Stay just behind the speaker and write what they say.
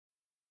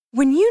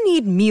When you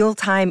need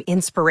mealtime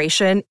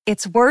inspiration,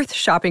 it's worth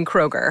shopping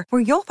Kroger,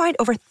 where you'll find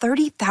over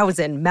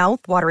 30,000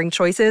 mouth-watering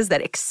choices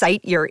that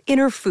excite your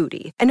inner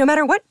foodie. And no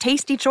matter what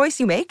tasty choice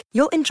you make,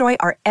 you'll enjoy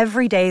our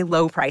everyday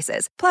low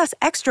prices, plus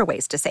extra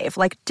ways to save,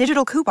 like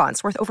digital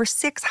coupons worth over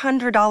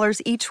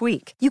 $600 each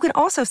week. You can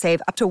also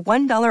save up to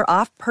 $1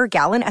 off per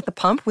gallon at the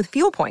pump with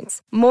fuel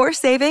points. More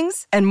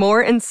savings and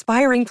more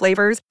inspiring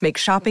flavors make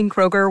shopping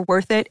Kroger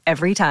worth it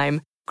every time.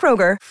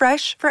 Kroger,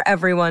 fresh for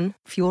everyone.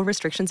 Fuel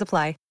restrictions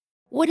apply.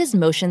 What does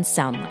motion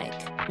sound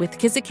like? With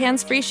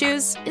Kizikans free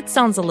shoes, it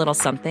sounds a little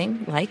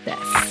something like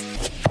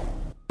this.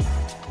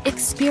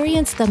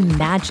 Experience the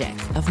magic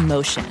of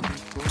motion.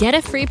 Get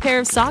a free pair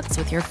of socks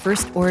with your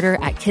first order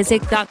at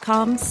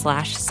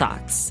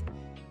kizik.com/socks.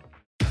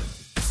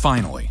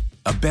 Finally,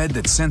 a bed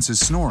that senses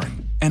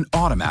snoring and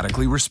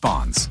automatically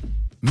responds.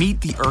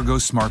 Meet the Ergo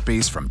Smart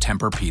Base from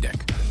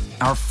Tempur-Pedic,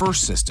 our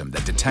first system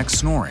that detects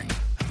snoring,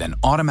 then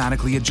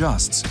automatically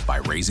adjusts by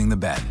raising the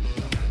bed.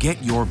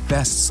 Get your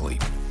best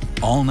sleep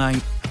all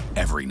night,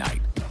 every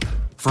night.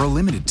 For a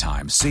limited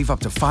time, save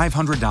up to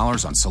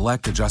 $500 on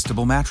select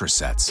adjustable mattress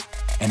sets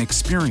and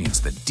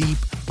experience the deep,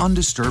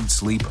 undisturbed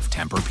sleep of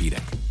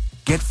Tempur-Pedic.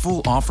 Get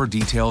full offer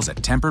details at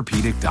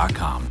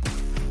TempurPedic.com.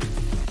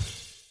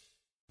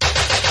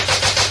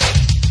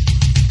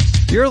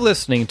 You're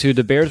listening to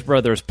the Bears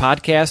Brothers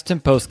podcast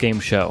and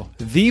postgame show,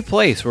 the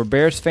place where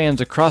Bears fans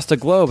across the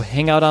globe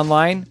hang out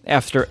online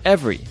after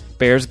every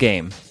Bears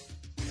game.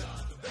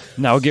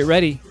 Now get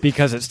ready,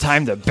 because it's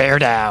time to bear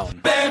down.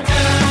 Bear down,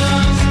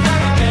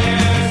 Chicago Bears.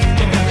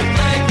 If every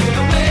play give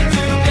away to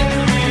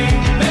victory.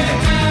 Bear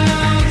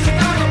down,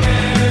 Chicago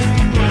Bears.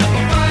 We'll have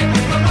a fight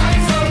with the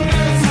right so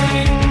good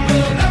sing.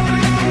 We'll never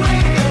get away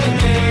from the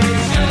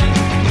nation.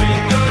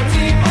 With your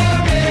team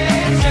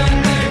formation.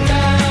 Bear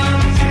down,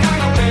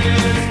 Chicago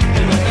Bears.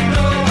 And let them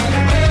know how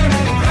to wear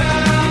the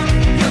crown.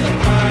 You're the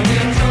pride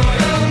and joy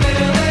of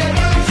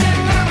Illinois,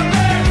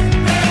 Chicago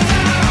Bears.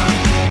 Bear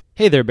down.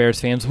 Hey there, Bears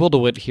fans. Will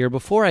DeWitt here.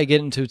 Before I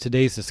get into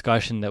today's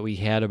discussion that we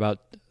had about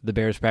the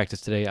Bears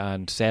practice today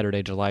on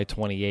Saturday, July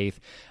 28th,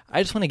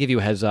 I just want to give you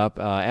a heads up.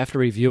 After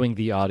reviewing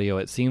the audio,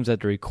 it seems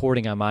that the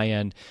recording on my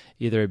end,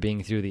 either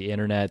being through the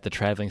internet, the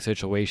traveling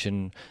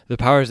situation, the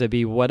powers that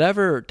be,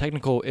 whatever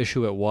technical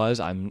issue it was,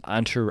 I'm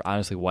unsure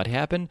honestly what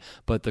happened,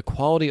 but the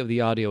quality of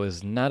the audio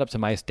is not up to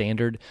my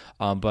standard.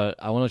 But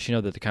I want to let you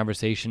know that the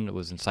conversation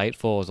was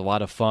insightful, it was a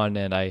lot of fun,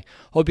 and I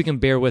hope you can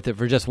bear with it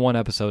for just one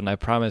episode. And I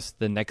promise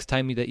the next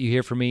time that you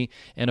hear from me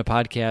in a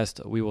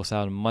podcast, we will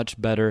sound much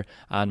better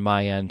on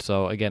my end.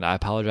 So again, I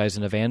apologize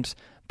in advance,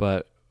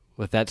 but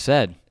with that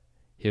said,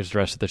 here's the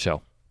rest of the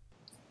show.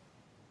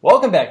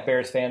 Welcome back,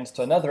 Bears fans,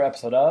 to another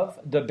episode of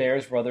the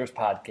Bears Brothers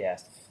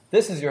Podcast.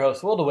 This is your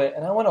host, Will DeWitt,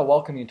 and I want to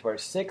welcome you to our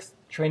 6th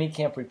training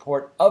camp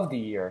report of the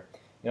year.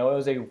 You know, it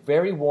was a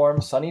very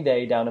warm, sunny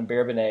day down in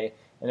Bourbonnais,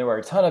 and there were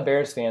a ton of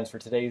Bears fans for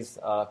today's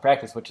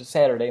practice, which is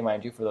Saturday,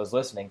 mind you, for those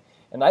listening.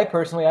 And I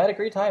personally had a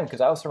great time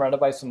because I was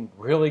surrounded by some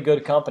really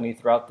good company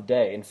throughout the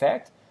day. In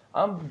fact,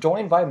 I'm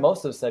joined by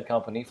most of said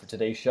company for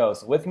today's show.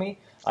 So with me,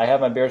 I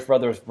have my Bears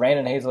brothers,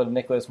 Brandon Hazlett and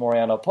Nicholas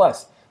Moriano.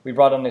 Plus, we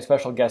brought on a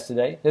special guest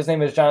today. His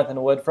name is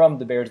Jonathan Wood from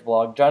the Bears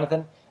blog.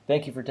 Jonathan,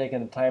 thank you for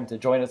taking the time to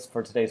join us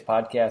for today's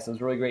podcast. It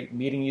was really great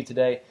meeting you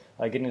today,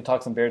 getting to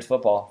talk some Bears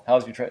football. How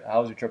was your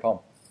trip home?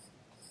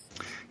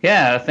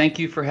 Yeah, thank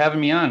you for having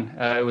me on.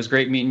 It was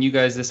great meeting you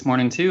guys this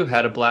morning too.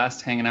 Had a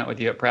blast hanging out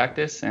with you at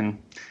practice,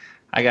 and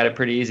I got it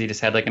pretty easy.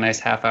 Just had like a nice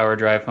half-hour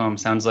drive home.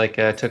 Sounds like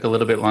it took a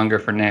little bit longer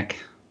for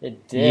Nick.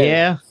 It did.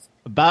 Yeah,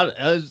 it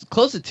was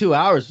close to 2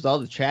 hours with all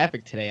the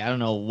traffic today. I don't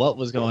know what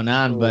was going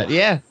on, but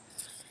yeah,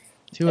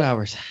 2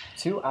 hours.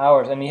 2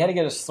 hours, and you had to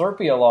get a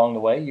Slurpee along the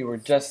way. You were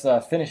just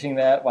finishing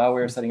that while we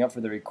were setting up for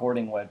the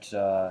recording, which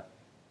was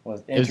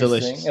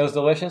interesting. It was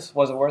delicious.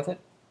 Was it worth it?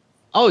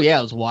 Oh yeah,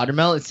 it was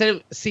watermelon. Instead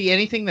of see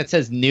anything that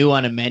says new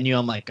on a menu,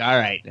 I'm like, all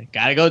right,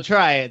 gotta go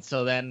try it.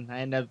 So then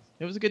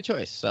it was a good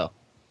choice. So.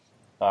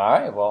 All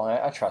right, well,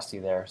 I trust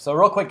you there. So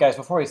real quick, guys,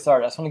 before we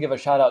start, I just want to give a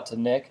shout out to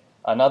Nick,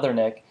 another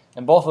Nick,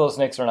 and both of those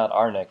Nicks are not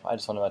our Nick. I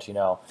just want to let you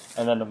know.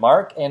 And then to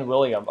Mark and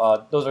William,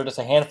 those are just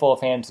a handful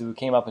of fans who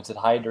came up and said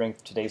hi during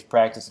today's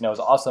practice. And it was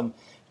awesome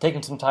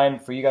taking some time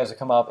for you guys to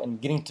come up and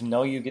getting to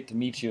know you, get to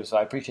meet you. So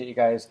I appreciate you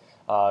guys,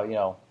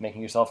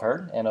 making yourself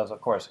heard. And it was,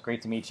 of course,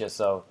 great to meet you.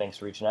 So thanks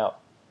for reaching out.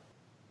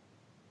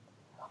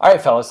 All right,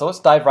 fellas, so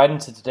let's dive right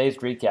into today's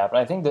recap. And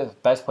I think the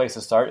best place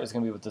to start is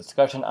going to be with the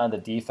discussion on the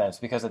defense,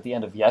 because at the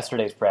end of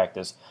yesterday's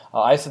practice,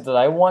 I said that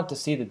I want to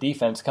see the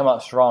defense come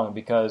out strong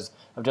because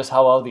of just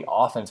how well the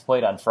offense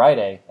played on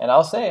Friday. And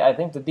I'll say I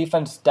think the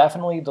defense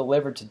definitely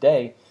delivered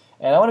today.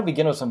 And I want to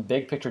begin with some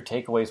big picture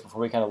takeaways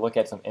before we kind of look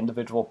at some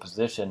individual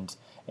positions.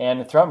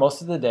 And throughout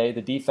most of the day,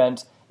 the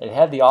defense, it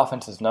had the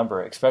offense's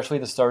number, especially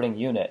the starting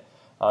unit.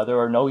 There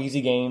were no easy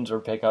games or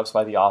pickups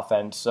by the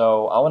offense.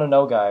 So I want to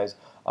know, guys,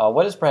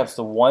 what is perhaps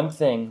the one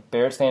thing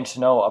Bears fans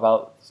should know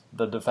about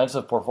the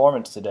defensive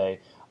performance today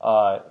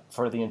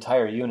for the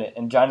entire unit?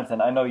 And Jonathan,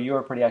 I know you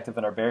were pretty active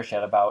in our Bears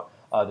chat about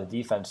the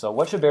defense. So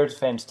what should Bears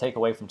fans take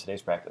away from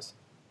today's practice?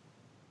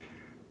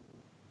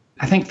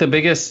 I think the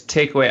biggest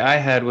takeaway I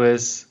had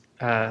was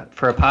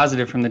for a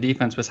positive from the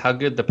defense was how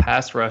good the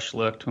pass rush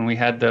looked when we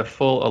had the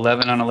full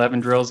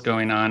 11-on-11 drills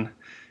going on.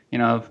 You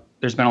know,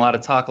 there's been a lot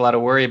of talk, a lot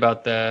of worry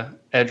about the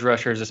edge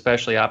rushers,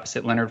 especially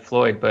opposite Leonard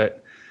Floyd.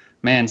 But,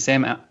 man,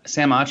 Sam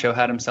Acho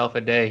had himself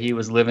a day. He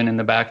was living in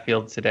the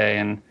backfield today,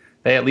 and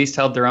they at least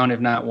held their own, if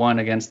not won,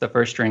 against the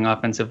first-string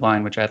offensive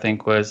line, which I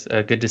think was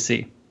good to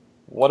see.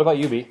 What about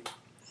you, B?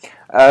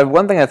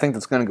 One thing I think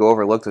that's going to go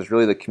overlooked is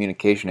really the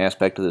communication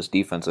aspect of this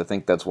defense. I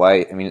think that's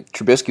why,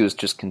 Trubisky was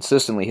just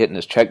consistently hitting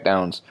his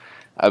checkdowns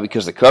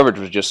because the coverage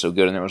was just so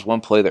good. And there was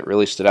one play that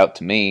really stood out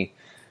to me.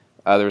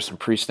 There was some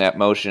pre-snap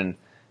motion,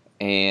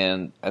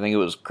 and I think it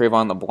was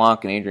Crevon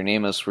LeBlanc and Adrian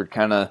Amos were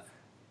kind of,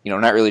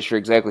 not really sure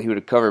exactly who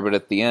to cover, but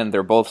at the end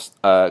they're both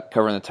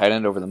covering the tight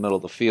end over the middle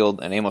of the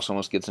field, and Amos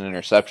almost gets an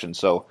interception.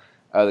 So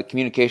the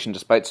communication,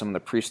 despite some of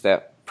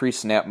the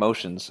pre-snap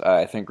motions,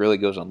 I think really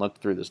goes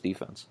unlooked through this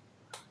defense.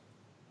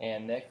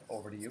 And Nick,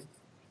 over to you.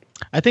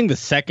 I think the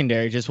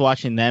secondary, just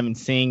watching them and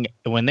seeing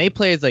when they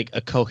play as like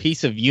a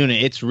cohesive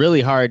unit, it's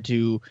really hard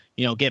to,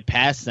 get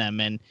past them.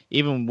 And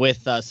even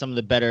with some of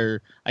the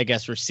better, I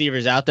guess,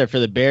 receivers out there for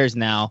the Bears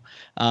now,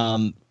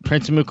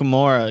 Prince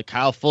Amukamara,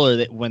 Kyle Fuller,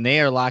 that when they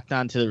are locked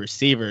onto the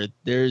receiver,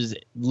 there's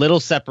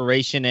little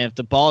separation. And if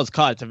the ball is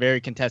caught, it's a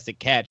very contested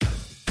catch.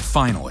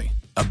 Finally,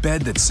 a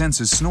bed that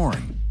senses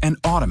snoring and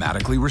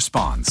automatically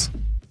responds.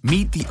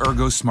 Meet the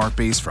Ergo Smart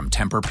Base from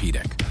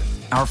Tempur-Pedic,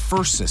 our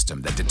first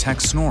system that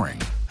detects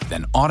snoring,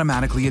 then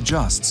automatically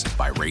adjusts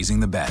by raising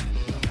the bed.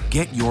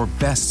 Get your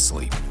best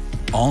sleep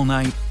all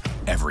night,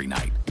 every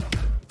night.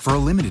 For a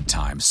limited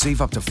time,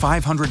 save up to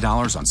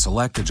 $500 on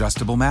select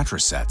adjustable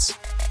mattress sets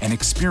and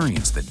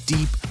experience the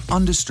deep,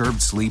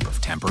 undisturbed sleep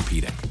of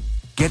Tempur-Pedic.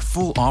 Get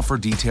full offer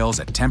details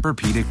at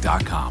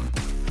TempurPedic.com.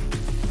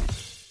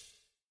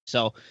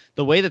 So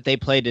the way that they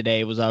played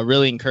today was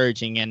really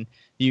encouraging, and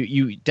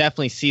you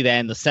definitely see that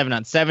in the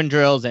 7-on-7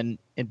 drills and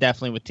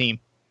definitely with team.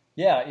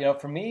 Yeah,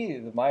 for me,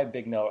 my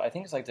big note, I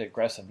think it's like the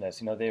aggressiveness.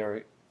 They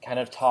were kind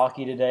of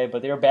talky today,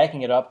 but they were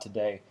backing it up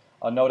today,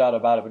 no doubt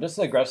about it. But just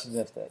the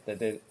aggressiveness that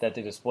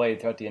they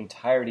displayed throughout the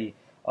entirety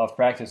of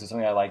practice is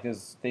something I like.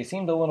 They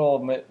seemed a little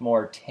bit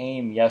more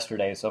tame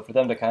yesterday, so for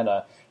them to kind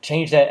of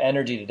change that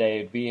energy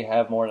today, be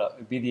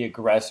the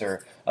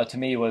aggressor, to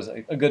me was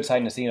a good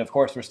sign to see. And of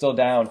course, we're still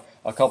down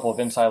a couple of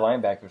inside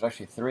linebackers,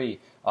 actually three,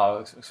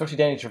 especially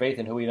Danny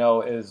Trevathan, who we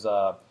know is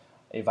a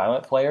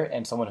violent player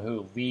and someone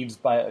who leads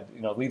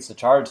the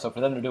charge. So for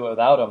them to do it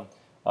without him,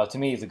 to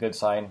me, is a good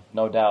sign,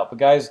 no doubt. But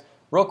guys,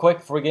 real quick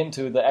before we get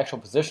into the actual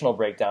positional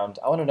breakdowns,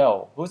 I want to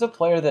know who's a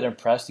player that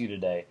impressed you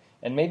today,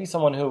 and maybe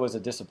someone who was a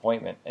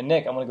disappointment. And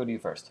Nick, I'm going to go to you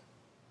first.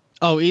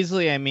 Oh,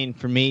 easily.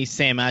 For me,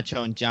 Sam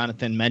Acho and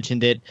Jonathan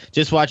mentioned it.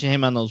 Just watching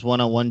him on those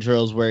one-on-one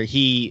drills where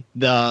it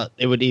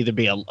would either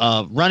be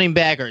a running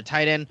back or a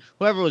tight end,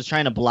 whoever was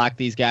trying to block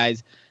these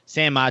guys.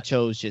 Sam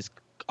Acho was just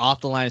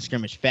off the line of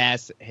scrimmage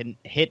fast,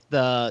 hit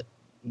the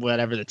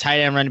tight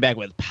end running back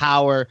with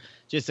power.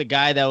 Just a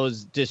guy that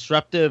was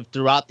disruptive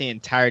throughout the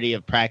entirety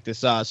of practice.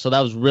 So that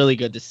was really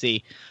good to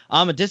see.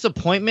 A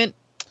disappointment.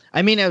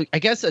 I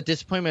guess a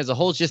disappointment as a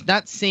whole is just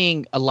not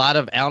seeing a lot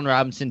of Allen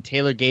Robinson,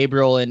 Taylor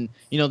Gabriel, and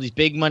these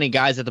big money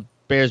guys that the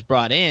Bears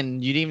brought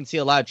in. You didn't even see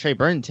a lot of Trey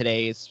Burton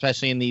today,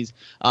 especially in these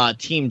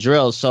team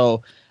drills.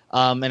 So,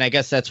 and I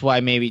guess that's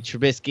why maybe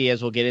Trubisky,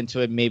 as we'll get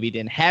into it, maybe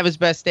didn't have his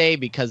best day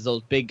because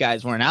those big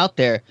guys weren't out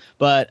there.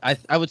 But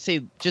I would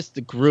say just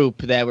the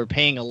group that were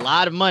paying a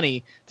lot of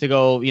money to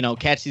go,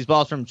 catch these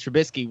balls from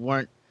Trubisky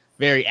weren't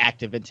very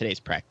active in today's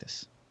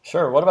practice.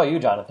 Sure. What about you,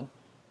 Jonathan?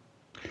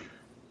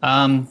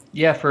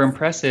 For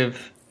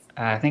impressive,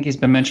 I think he's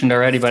been mentioned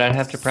already, but I'd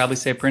have to probably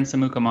say Prince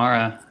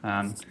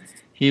Amukamara.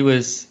 He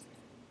was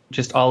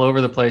just all over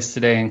the place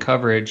today in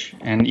coverage,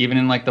 and even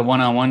in like the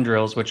one-on-one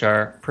drills, which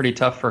are pretty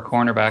tough for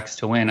cornerbacks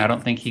to win. I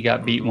don't think he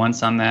got beat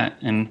once on that,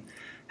 and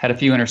had a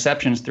few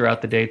interceptions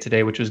throughout the day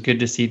today, which was good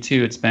to see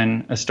too. It's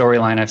been a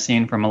storyline I've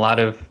seen from a lot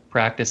of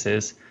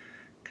practices,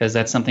 because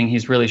that's something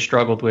he's really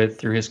struggled with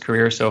through his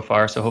career so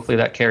far. So hopefully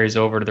that carries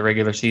over to the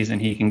regular season.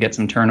 He can get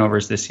some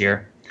turnovers this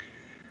year.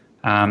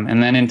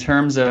 And then in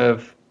terms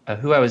of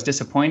who I was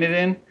disappointed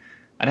in,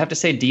 I'd have to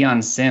say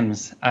Deion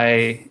Sims.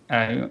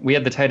 We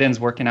had the tight ends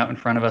working out in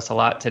front of us a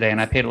lot today,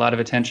 and I paid a lot of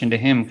attention to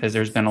him because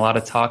there's been a lot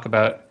of talk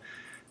about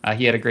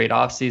he had a great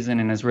offseason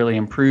and has really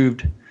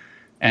improved.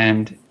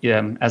 And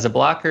as a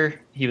blocker,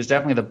 he was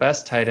definitely the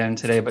best tight end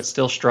today, but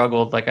still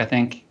struggled. Like I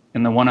think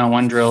in the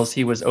one-on-one drills,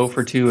 he was 0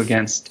 for 2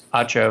 against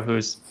Acho,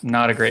 who's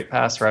not a great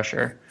pass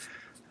rusher.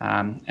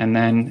 And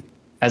then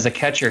as a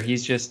catcher,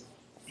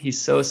 he's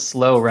so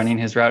slow running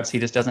his routes. He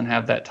just doesn't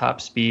have that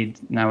top speed.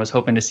 And I was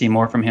hoping to see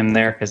more from him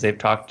there because they've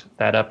talked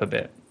that up a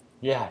bit.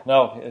 Yeah,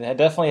 no, it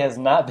definitely has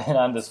not been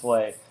on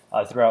display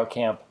throughout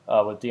camp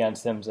with Deion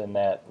Sims and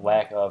that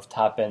lack of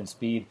top-end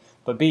speed.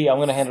 But B, I'm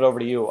going to hand it over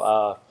to you.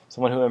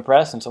 Someone who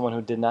impressed and someone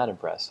who did not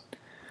impress.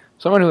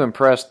 Someone who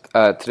impressed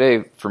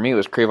today for me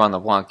was Crevon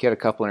LeBlanc. He had a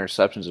couple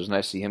interceptions. It was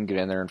nice to see him get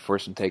in there and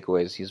force some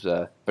takeaways. He's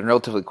been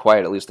relatively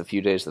quiet at least a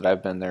few days that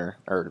I've been there,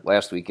 or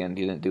last weekend.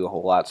 He didn't do a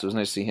whole lot, so it was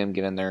nice to see him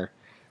get in there,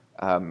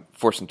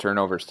 force some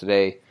turnovers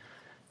today.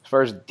 As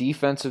far as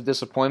defensive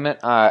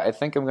disappointment, I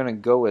think I'm going to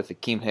go with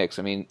Akeem Hicks.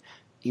 I mean,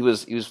 he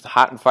was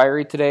hot and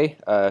fiery today.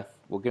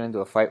 We'll get into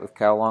a fight with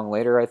Kyle Long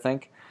later, I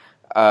think.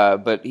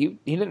 But he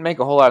didn't make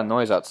a whole lot of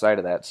noise outside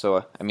of that.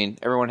 So, I mean,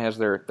 everyone has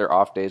their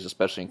off days,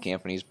 especially in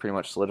camp, and he's pretty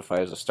much solidified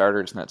as a starter.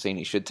 It's not saying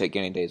he should take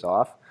any days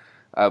off.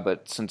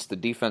 But since the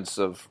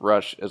defensive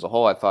rush as a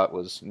whole I thought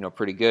was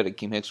pretty good,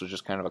 Akeem Hicks was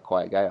just kind of a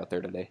quiet guy out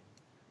there today.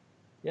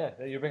 Yeah,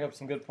 you bring up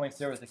some good points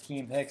there with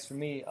Akeem Hicks. For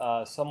me,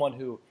 someone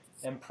who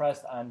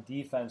impressed on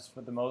defense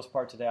for the most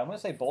part today, I'm going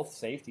to say both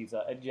safeties,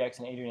 Eddie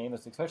Jackson and Adrian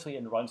Amos, especially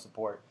in run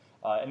support.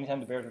 Anytime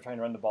the Bears were trying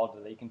to run the ball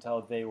today, you can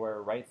tell they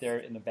were right there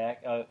in the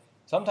back,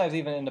 sometimes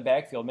even in the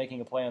backfield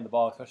making a play on the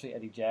ball, especially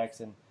Eddie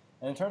Jackson.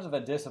 And in terms of a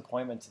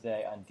disappointment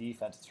today on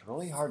defense, it's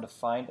really hard to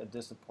find a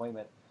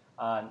disappointment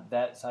on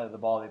that side of the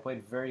ball. They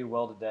played very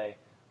well today.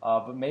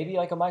 But maybe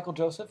like a Michael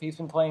Joseph, he's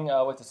been playing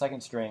with the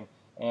second string.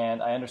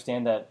 And I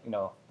understand that,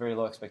 very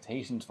low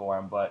expectations for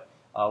him. But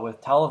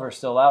with Tolliver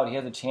still out, he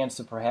has a chance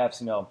to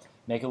perhaps,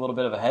 make a little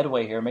bit of a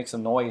headway here, make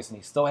some noise, and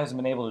he still hasn't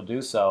been able to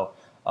do so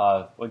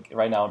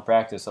right now in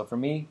practice. So for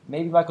me,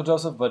 maybe Michael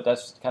Joseph, but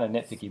that's kind of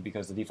nitpicky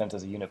because the defense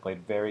as a unit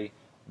played very,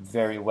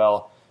 very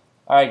well.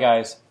 All right,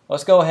 guys,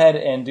 let's go ahead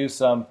and do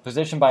some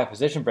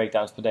position-by-position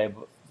breakdowns today.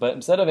 But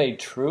instead of a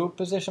true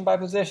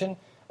position-by-position,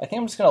 I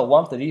think I'm just going to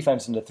lump the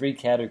defense into three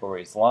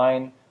categories: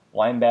 line,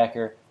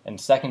 linebacker, and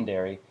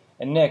secondary.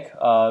 And Nick,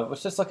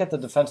 let's just look at the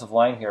defensive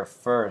line here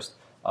first.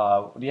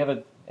 Do you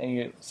have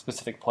any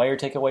specific player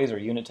takeaways or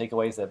unit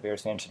takeaways that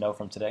Bears fans should know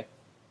from today?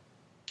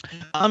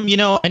 I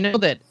know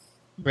that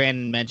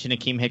Brandon mentioned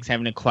Akeem Hicks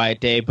having a quiet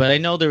day, but I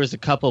know there was a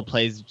couple of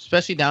plays,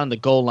 especially down the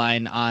goal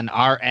line on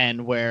our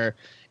end, where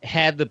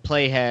had the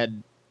play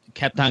had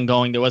kept on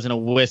going, there wasn't a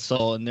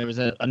whistle, and there was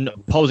an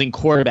opposing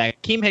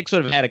quarterback. Akeem Hicks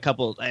would have had a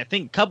couple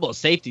of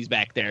safeties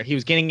back there. He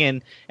was getting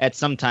in at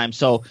some time,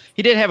 so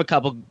he did have a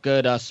couple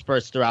good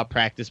spurts throughout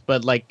practice.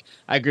 But like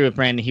I agree with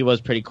Brandon, he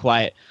was pretty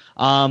quiet.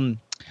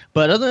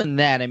 But other than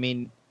that, I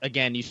mean,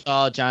 again, you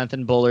saw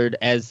Jonathan Bullard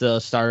as the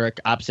starter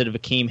opposite of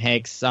Akeem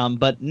Hicks,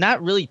 but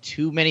not really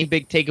too many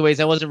big takeaways.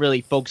 I wasn't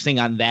really focusing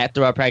on that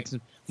throughout practice.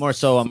 More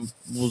so, I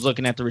was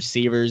looking at the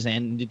receivers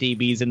and the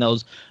DBs and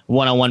those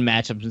one-on-one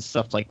matchups and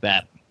stuff like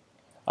that.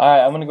 All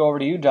right, I'm going to go over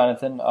to you,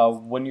 Jonathan.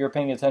 When you're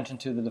paying attention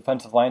to the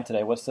defensive line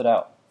today, what stood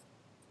out?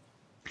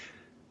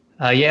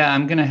 Yeah,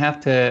 I'm going to have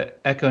to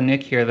echo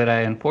Nick here that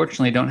I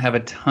unfortunately don't have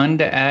a ton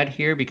to add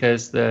here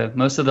because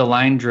most of the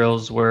line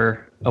drills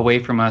were away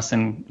from us,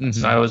 and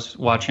so I was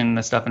watching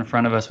the stuff in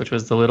front of us, which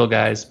was the little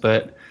guys.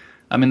 But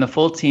in the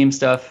full team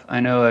stuff, I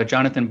know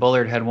Jonathan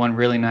Bullard had one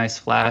really nice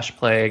flash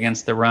play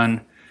against the run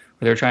where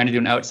they were trying to do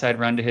an outside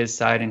run to his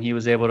side, and he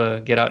was able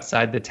to get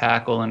outside the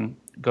tackle and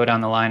go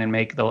down the line and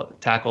make the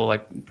tackle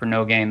for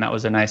no gain. That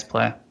was a nice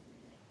play.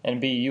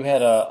 And B, you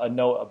had a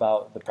note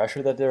about the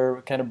pressure that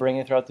they're kind of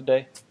bringing throughout the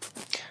day?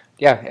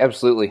 Yeah,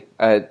 absolutely.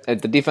 At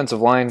the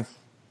defensive line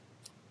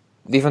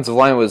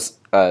was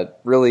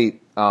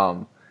really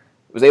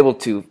was able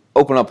to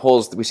open up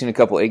holes. We've seen a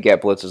couple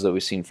A-gap blitzes that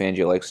we've seen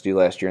Fangio likes to do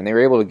last year, and they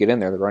were able to get in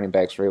there. The running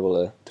backs were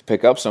able to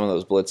pick up some of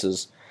those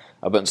blitzes.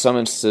 But in some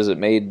instances, it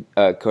made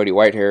Cody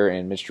Whitehair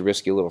and Mitch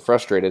Trubisky a little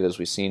frustrated, as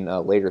we've seen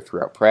later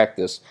throughout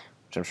practice,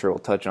 which I'm sure we'll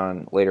touch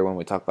on later when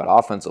we talk about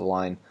offensive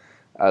line.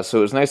 So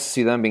it was nice to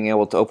see them being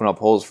able to open up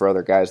holes for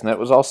other guys. And that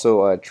was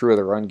also true of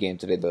the run game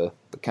today. The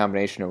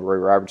combination of Roy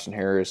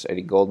Robertson-Harris,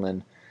 Eddie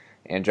Goldman,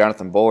 and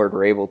Jonathan Bullard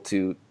were able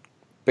to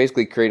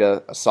basically create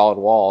a solid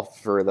wall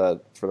for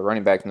the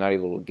running back not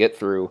able to get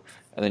through.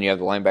 And then you have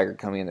the linebacker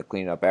coming in to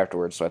clean it up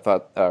afterwards. So I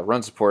thought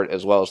run support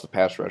as well as the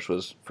pass rush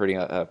was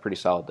pretty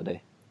solid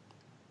today.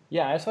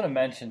 Yeah, I just want to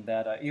mention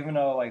that even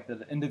though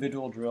the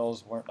individual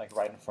drills weren't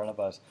right in front of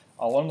us,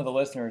 one of the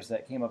listeners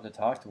that came up to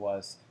talk to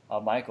us,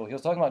 Michael, he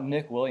was talking about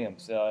Nick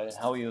Williams and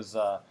how he was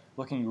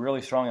looking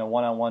really strong in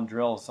one-on-one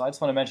drills. So I just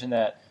want to mention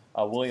that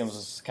Williams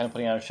was kind of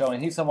putting on a show,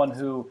 and he's someone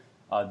who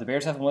the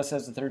Bears have him listed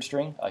as the third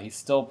string. He's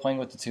still playing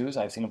with the twos.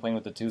 I've seen him playing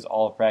with the twos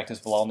all of practice.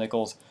 Bilal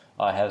Nichols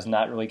has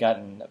not really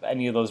gotten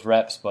any of those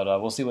reps, but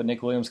we'll see what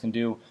Nick Williams can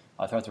do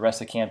throughout the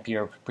rest of camp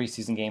here,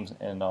 preseason games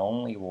in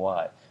only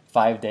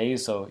 5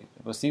 days, so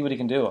we'll see what he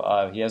can do.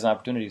 He has an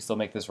opportunity to still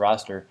make this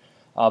roster.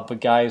 But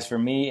guys, for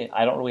me,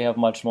 I don't really have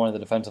much more on the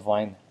defensive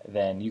line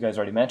than you guys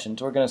already mentioned,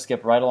 so we're going to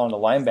skip right along to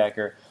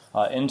linebacker.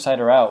 Inside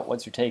or out,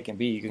 what's your take? And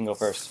B, you can go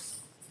first.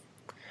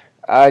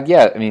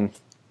 Yeah, I mean,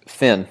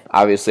 Finn,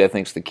 obviously, I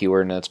think is the key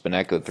word, and that's been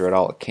echoed throughout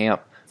all of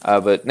camp.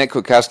 But Nick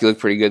Kwiatkowski looked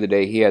pretty good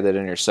today. He had that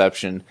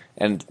interception.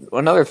 And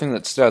another thing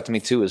that stood out to me,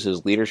 too, is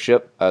his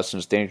leadership.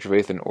 Since Danny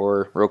Trevathan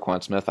or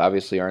Roquan Smith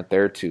obviously aren't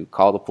there to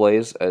call the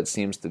plays, it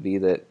seems to be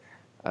that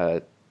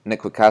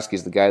Nick Kwiatkowski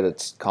is the guy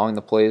that's calling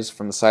the plays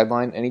from the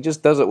sideline, and he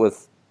just does it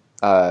with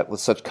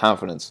such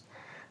confidence.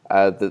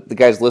 The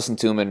guys listen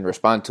to him and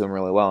respond to him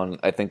really well, and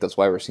I think that's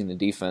why we're seeing the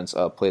defense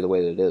play the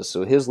way that it is.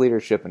 So his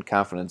leadership and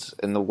confidence,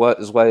 and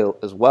as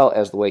well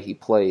as the way he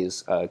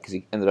plays, because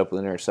he ended up with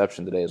an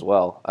interception today as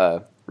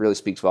well, really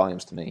speaks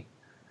volumes to me.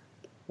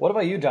 What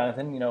about you,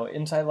 Jonathan?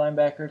 Inside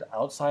linebackers,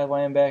 outside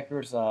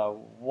linebackers,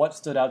 what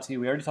stood out to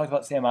you? We already talked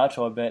about Sam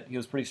Acho a bit. He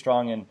was pretty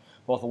strong in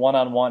both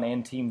one-on-one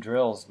and team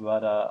drills.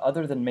 But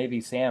other than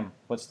maybe Sam,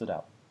 what stood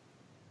out?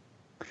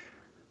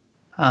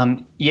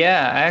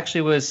 Yeah, I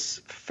actually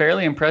was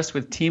fairly impressed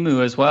with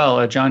Timu as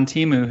well. John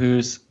Timu,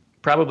 who's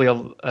probably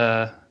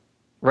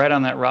right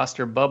on that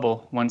roster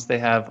bubble once they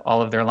have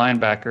all of their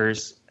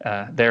linebackers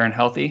there and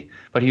healthy.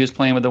 But he was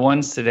playing with the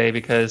ones today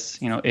because,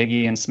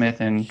 Iggy and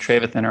Smith and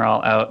Trevathan are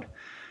all out.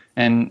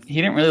 And he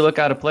didn't really look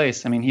out of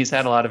place. I mean, he's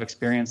had a lot of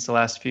experience the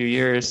last few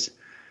years.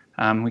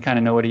 We kind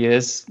of know what he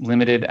is,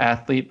 limited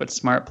athlete but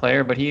smart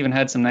player. But he even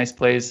had some nice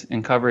plays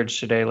in coverage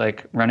today,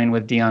 like running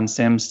with Deion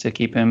Sims to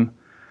keep him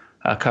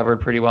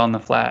covered pretty well in the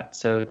flat.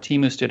 So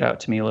Timu stood out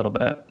to me a little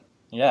bit.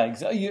 Yeah,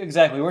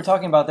 exactly. We were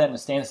talking about that in the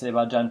stands today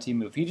about John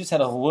Timu. If he just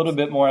had a little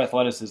bit more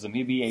athleticism,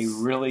 he'd be a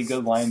really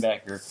good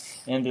linebacker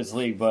in this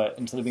league. But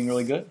instead of being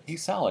really good,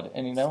 he's solid.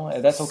 And,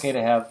 that's okay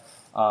to have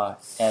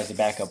as a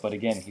backup. But,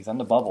 again, he's on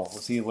the bubble.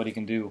 We'll see what he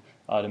can do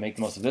to make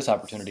the most of this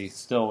opportunity,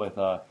 still with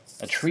a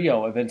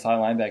trio of inside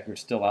linebackers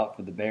still out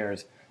for the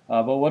Bears.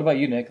 But what about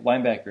you, Nick?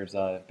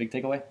 Linebackers, big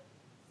takeaway?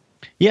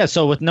 Yeah,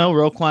 so with no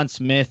Roquan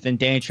Smith and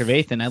Danny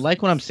Trevathan, I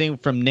like what I'm seeing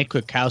from Nick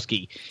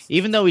Kwiatkowski.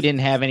 Even though he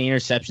didn't have any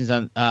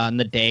interceptions on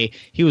the day,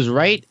 he was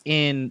right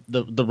in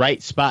the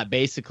right spot,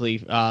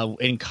 basically,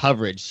 in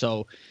coverage.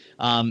 So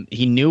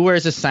he knew where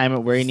his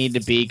assignment, where he needed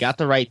to be, got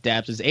the right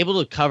depth, was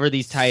able to cover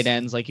these tight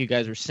ends, like you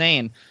guys were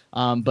saying.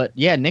 But,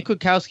 yeah, Nick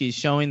Kwiatkowski is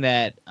showing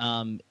that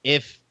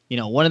if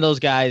one of those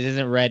guys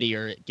isn't ready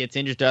or gets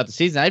injured throughout the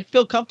season, I'd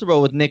feel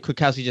comfortable with Nick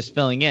Kwiatkowski just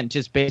filling in,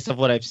 just based off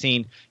what I've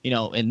seen,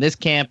 in this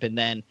camp and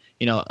then,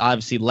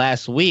 obviously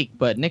last week.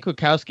 But Nick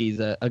Kwiatkowski is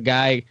a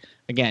guy,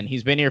 again,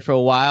 he's been here for a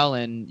while,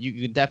 and you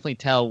can definitely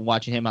tell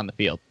watching him on the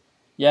field.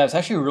 Yeah, it's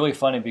actually really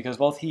funny because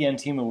both he and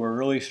Timu were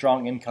really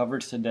strong in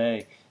coverage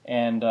today.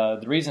 And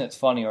the reason it's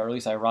funny, or at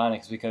least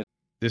ironic, is because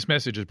this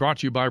message is brought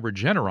to you by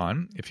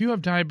Regeneron. If you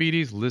have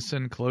diabetes,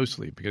 listen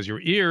closely because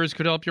your ears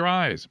could help your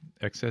eyes.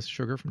 Excess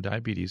sugar from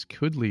diabetes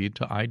could lead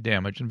to eye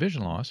damage and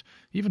vision loss,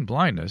 even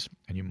blindness,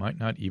 and you might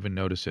not even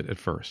notice it at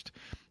first.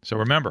 So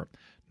remember,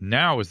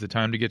 now is the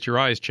time to get your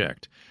eyes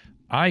checked.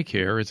 Eye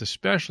care is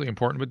especially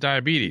important with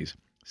diabetes.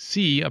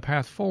 See a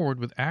path forward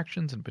with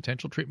actions and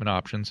potential treatment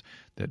options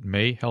that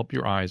may help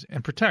your eyes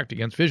and protect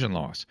against vision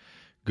loss.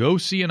 Go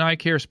see an eye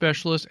care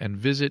specialist and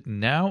visit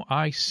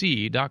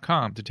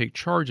noweyesee.com to take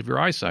charge of your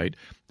eyesight.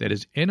 That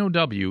is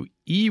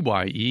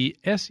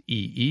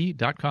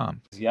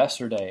NOWEYESEE.com.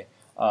 Yesterday,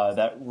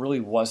 that really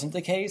wasn't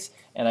the case,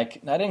 and I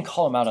didn't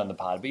call him out on the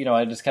pod, but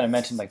I just kind of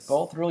mentioned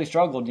both really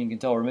struggled. And you can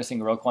tell we're missing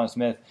Roquan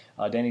Smith,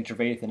 Danny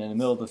Trevathan in the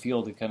middle of the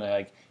field to kind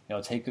of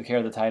take good care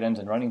of the tight ends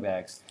and running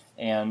backs.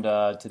 And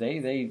today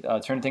they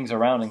turned things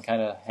around and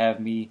kind of have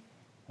me,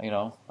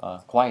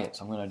 quiet.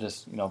 So I'm going to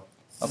just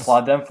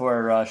applaud them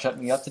for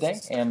shutting me up today.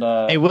 And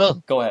hey,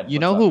 Will, go ahead. You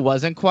know who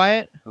wasn't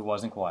quiet? Who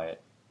wasn't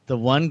quiet? The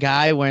one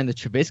guy wearing the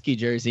Trubisky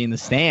jersey in the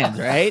stands,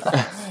 right?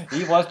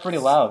 He was pretty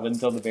loud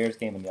until the Bears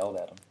came and yelled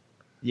at him.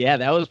 Yeah,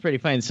 that was pretty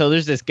funny. So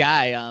there's this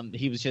guy.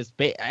 He was just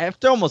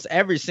after almost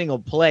every single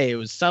play, it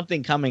was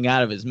something coming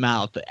out of his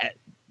mouth,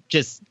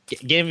 just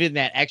giving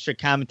that extra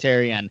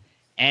commentary on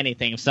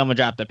anything. If someone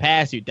dropped a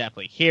pass, you'd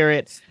definitely hear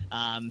it.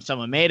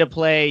 Someone made a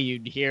play,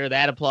 you'd hear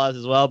that applause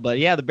as well. But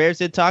yeah, the Bears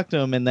did talk to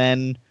him, and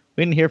then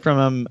we didn't hear from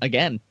him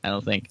again, I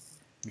don't think.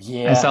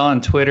 Yeah. I saw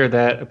on Twitter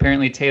that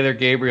apparently Taylor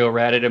Gabriel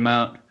ratted him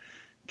out.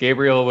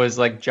 Gabriel was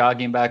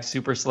jogging back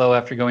super slow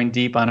after going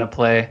deep on a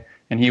play,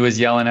 and he was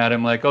yelling at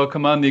him oh,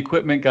 come on, the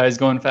equipment guy's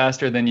going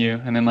faster than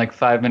you. And then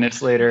 5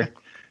 minutes later,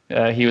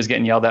 he was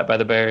getting yelled at by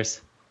the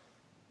Bears.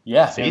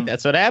 Yeah. See,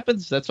 that's what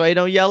happens. That's why you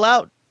don't yell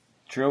out.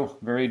 True,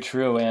 very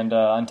true. And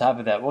on top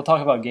of that, we'll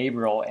talk about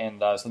Gabriel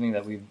and something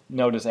that we've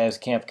noticed as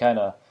camp kind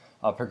of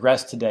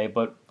progressed today.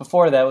 But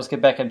before that, let's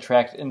get back on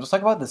track and let's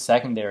talk about the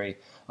secondary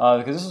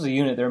because this was a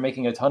unit. They were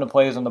making a ton of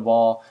plays on the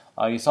ball.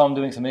 You saw them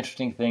doing some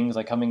interesting things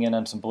like coming in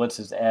on some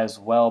blitzes as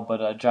well.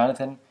 But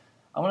Jonathan,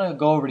 I want to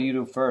go over to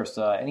you first.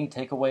 Any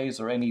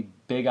takeaways or any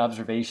big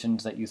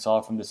observations that you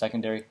saw from the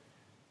secondary?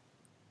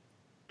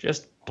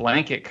 Just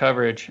blanket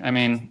coverage. I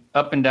mean,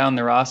 up and down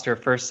the roster,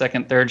 first,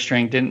 second, third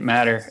string, didn't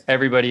matter.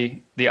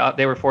 Everybody,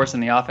 they were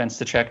forcing the offense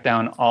to check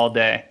down all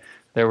day.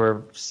 There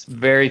were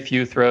very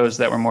few throws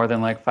that were more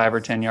than 5 or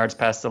 10 yards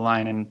past the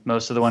line, and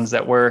most of the ones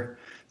that were,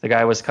 the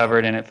guy was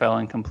covered and it fell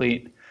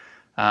incomplete.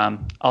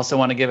 Also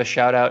want to give a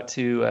shout out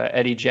to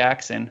Eddie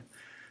Jackson,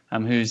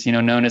 who's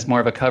known as more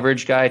of a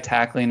coverage guy.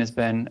 Tackling has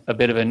been a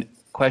bit of a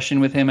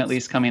question with him, at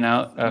least coming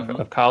out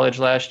of college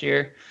last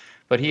year.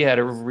 But he had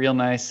a real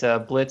nice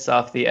blitz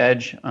off the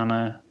edge on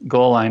a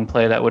goal line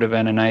play that would have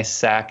been a nice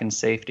sack and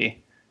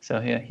safety. So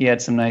he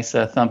had some nice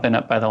thumping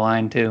up by the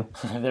line too.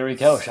 There we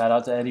go. Shout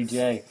out to Eddie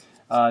J.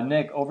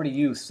 Nick, over to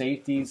you.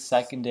 Safeties,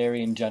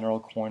 secondary, and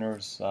general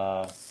corners.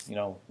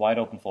 Wide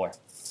open floor.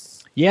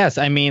 Yes,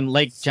 I mean,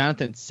 like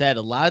Jonathan said,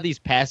 a lot of these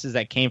passes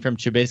that came from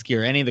Trubisky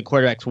or any of the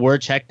quarterbacks were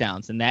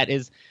checkdowns, and that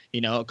is,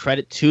 a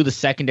credit to the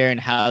secondary and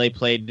how they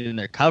played in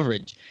their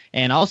coverage.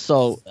 And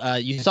also,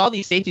 you saw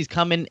these safeties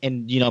come in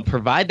and,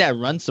 provide that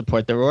run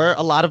support. There were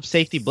a lot of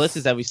safety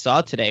blitzes that we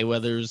saw today,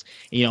 whether it was,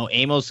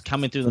 Amos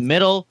coming through the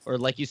middle or,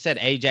 like you said,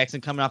 A.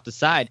 Jackson coming off the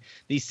side.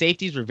 These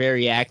safeties were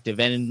very active.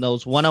 And in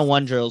those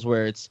one-on-one drills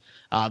where it's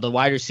the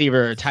wide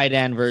receiver or tight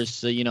end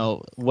versus,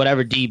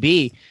 whatever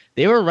DB,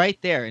 they were right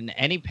there. And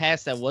any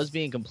pass that was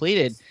being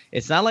completed,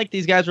 it's not like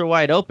these guys were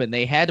wide open.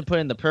 They had to put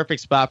in the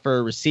perfect spot for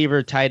a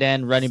receiver, tight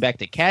end, running back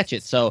to catch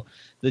it. So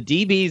the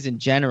DBs in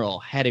general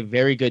had a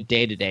very good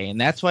day today,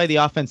 and that's why the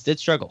offense did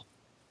struggle.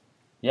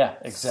 Yeah,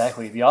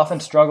 exactly. The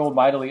offense struggled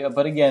mightily,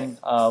 but again,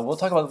 we'll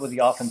talk about what the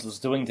offense was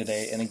doing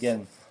today. And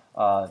again,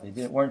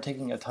 weren't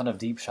taking a ton of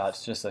deep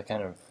shots, just a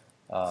kind of,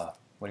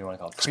 what do you want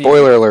to call it?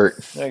 Spoiler alert.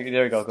 There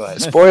you go. Go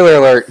ahead. Spoiler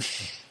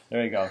alert.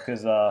 There you go,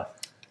 because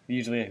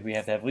usually we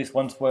have to have at least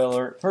one spoiler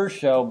alert per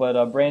show.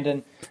 But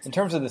Brandon, in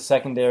terms of the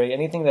secondary,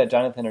 anything that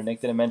Jonathan or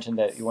Nick didn't mention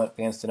that you want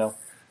fans to know?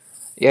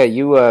 Yeah,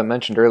 you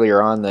mentioned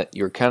earlier on that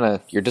your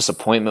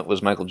disappointment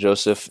was Michael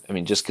Joseph. I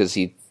mean, just because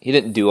he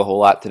didn't do a whole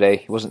lot today.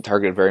 He wasn't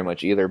targeted very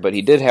much either, but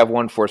he did have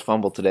one forced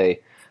fumble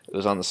today. It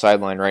was on the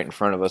sideline right in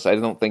front of us. I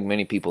don't think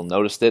many people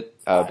noticed it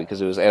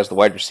because it was as the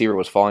wide receiver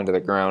was falling to the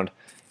ground.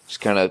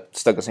 Just kind of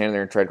stuck his hand in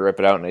there and tried to rip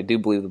it out, and I do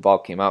believe the ball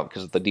came out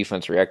because the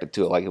defense reacted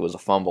to it like it was a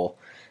fumble.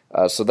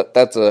 So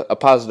that's a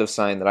positive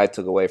sign that I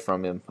took away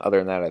from him. Other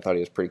than that, I thought he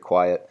was pretty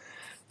quiet.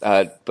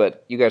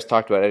 But you guys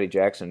talked about Eddie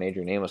Jackson and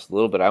Adrian Amos a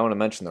little bit. I want to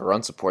mention the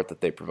run support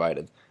that they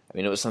provided. I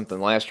mean, it was something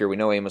last year. We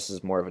know Amos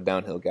is more of a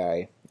downhill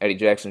guy. Eddie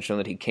Jackson shown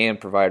that he can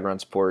provide run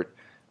support.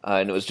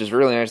 And it was just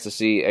really nice to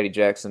see Eddie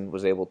Jackson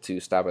was able to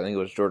stop, I think it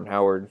was Jordan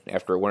Howard,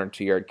 after a 1 or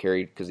 2 yard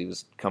carry because he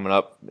was coming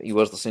up. He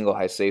was the single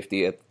high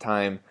safety at the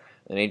time,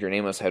 and Adrian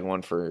Amos had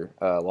one for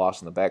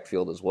loss in the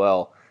backfield as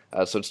well.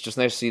 So it's just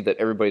nice to see that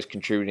everybody's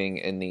contributing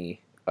in the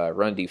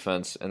run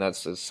defense, and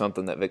that's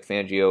something that Vic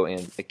Fangio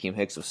and Akeem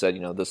Hicks have said,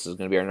 this is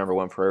going to be our number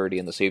one priority,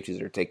 and the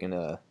safeties are taking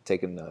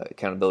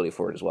accountability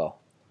for it as well.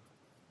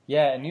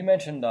 Yeah, and you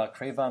mentioned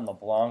Cravon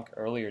LeBlanc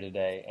earlier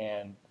today,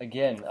 and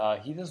again,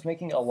 he was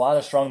making a lot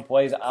of strong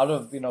plays out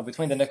of,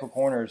 between the nickel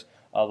corners,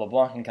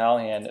 LeBlanc and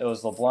Callahan. It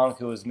was LeBlanc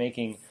who was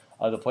making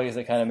the plays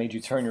that kind of made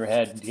you turn your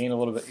head, gain a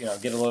little bit,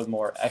 get a little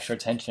more extra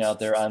attention out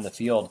there on the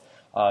field.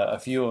 A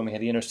few of them, he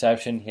had the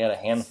interception, he had a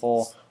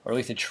handful, or at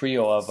least a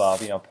trio of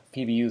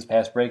PBU's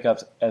pass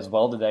breakups as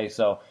well today.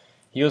 So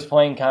he was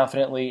playing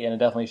confidently, and it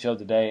definitely showed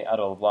today out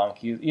of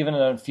LeBlanc. Even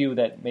in a few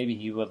that maybe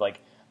he would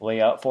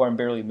lay out for and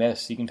barely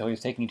miss, you can tell he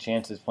was taking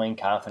chances, playing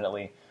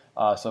confidently.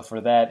 So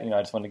for that,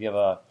 I just want to give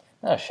not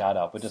a shout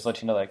out, but just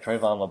let you know that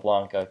Trayvon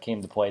LeBlanc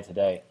came to play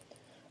today.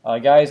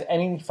 Guys,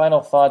 any final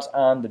thoughts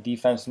on the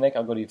defense? Nick,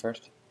 I'll go to you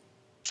first.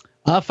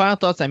 Final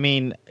thoughts. I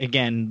mean,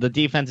 again, the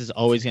defense is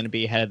always going to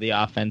be ahead of the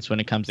offense when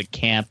it comes to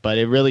camp, but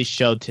it really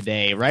showed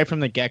today. Right from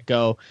the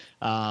get-go,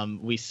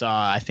 we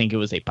saw, I think it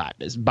was a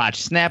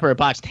botched snap or a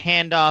botched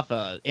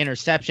handoff,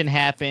 interception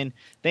happened.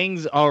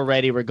 Things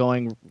already were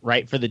going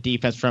right for the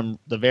defense from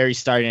the very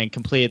start and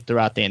completed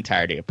throughout the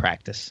entirety of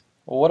practice.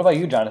 Well, what about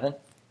you, Jonathan?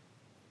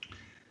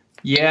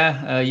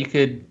 Yeah, you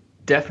could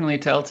definitely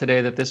tell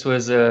today that this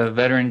was a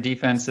veteran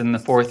defense in the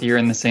fourth year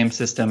in the same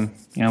system.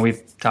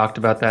 We've talked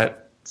about that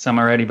some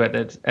already, but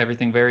it's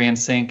everything very in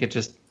sync.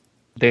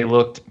 They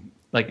looked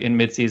like in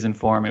midseason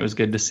form. It was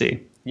good to see.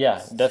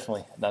 Yeah,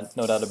 definitely.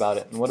 No doubt about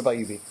it. And what about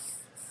you, B?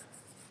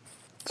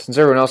 Since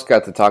everyone else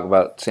got to talk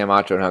about Sam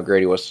Acho and how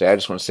great he was today, I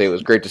just want to say it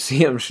was great to see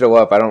him show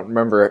up. I don't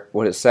remember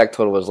what his sack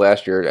total was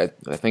last year.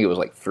 I think it was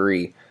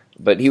 3,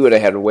 but he would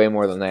have had way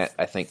more than that,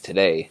 I think,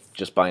 today,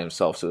 just by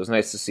himself. So it was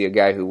nice to see a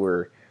guy who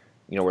we're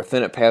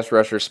thin at pass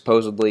rusher,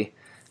 supposedly.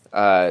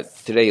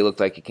 Today he looked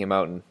like he came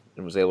out and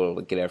was able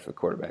to get after the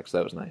quarterback, so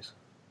that was nice.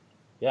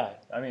 Yeah,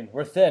 I mean,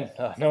 we're thin.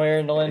 No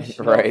Aaron Lynch,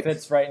 right.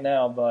 Fits right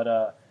now,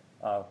 but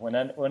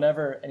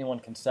whenever anyone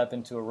can step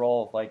into a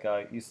role like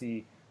you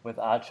see with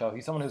Acho,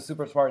 he's someone who's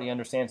super smart. He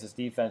understands his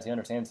defense. He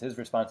understands his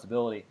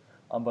responsibility.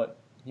 But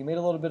he made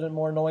a little bit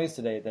more noise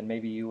today than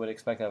maybe you would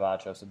expect of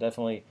Acho, so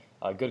definitely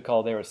a good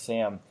call there with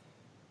Sam.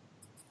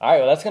 All right,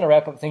 well, that's going to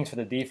wrap up things for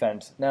the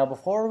defense. Now,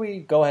 before we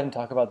go ahead and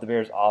talk about the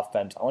Bears'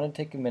 offense, I want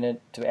to take a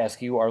minute to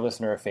ask you, our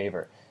listener, a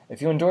favor.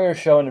 If you enjoy our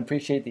show and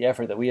appreciate the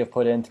effort that we have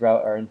put in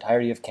throughout our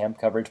entirety of camp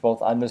coverage,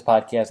 both on this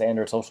podcast and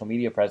our social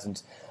media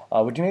presence,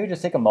 would you maybe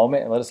just take a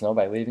moment and let us know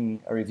by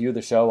leaving a review of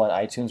the show on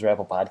iTunes or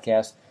Apple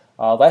Podcasts?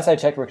 Last I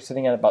checked, we're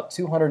sitting at about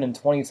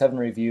 227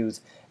 reviews,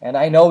 and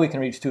I know we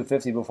can reach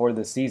 250 before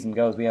the season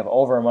goes. We have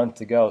over a month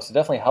to go, so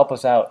definitely help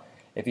us out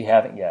if you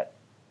haven't yet.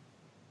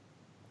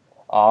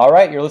 All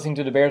right, you're listening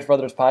to the Bears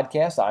Brothers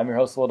podcast. I'm your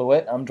host, Will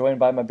DeWitt. I'm joined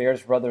by my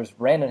Bears brothers,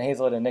 Brandon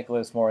Hazlett and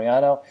Nicholas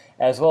Moriano,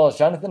 as well as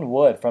Jonathan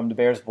Wood from the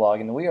Bears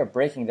blog, and we are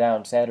breaking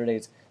down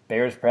Saturday's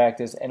Bears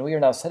practice, and we are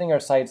now setting our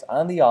sights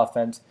on the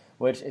offense,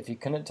 which, if you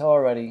couldn't tell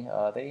already,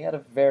 they had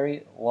a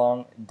very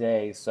long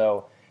day.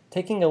 So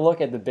taking a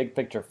look at the big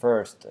picture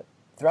first,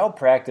 throughout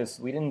practice,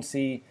 we didn't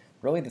see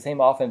really the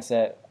same offense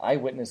that I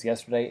witnessed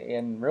yesterday,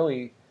 and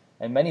really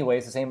in many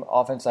ways the same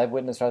offense I've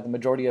witnessed throughout the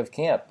majority of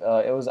camp.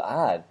 It was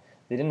odd.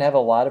 They didn't have a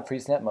lot of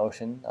pre-snap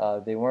motion.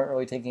 They weren't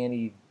really taking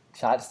any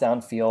shots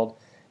downfield,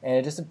 and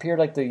it just appeared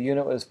like the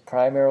unit was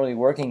primarily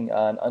working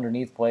on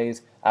underneath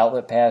plays,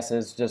 outlet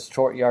passes, just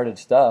short yardage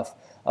stuff.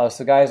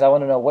 So guys, I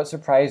want to know what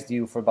surprised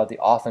you about the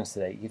offense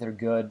today, either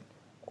good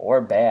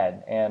or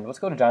bad. And let's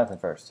go to Jonathan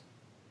first.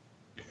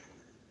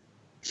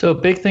 So a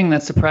big thing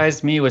that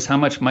surprised me was how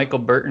much Michael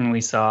Burton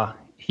we saw.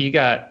 He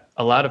got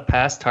a lot of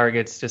pass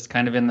targets just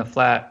kind of in the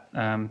flat.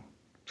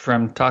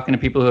 From talking to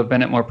people who have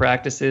been at more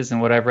practices and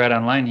what I've read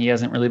online, he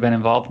hasn't really been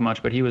involved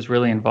much, but he was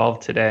really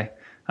involved today.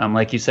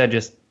 Like you said,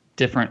 just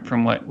different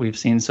from what we've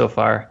seen so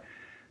far.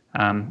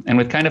 And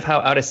with kind of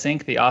how out of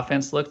sync the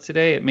offense looked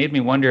today, it made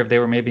me wonder if they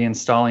were maybe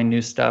installing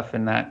new stuff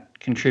and that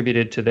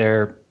contributed to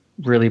their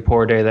really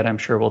poor day that I'm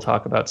sure we'll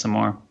talk about some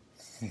more.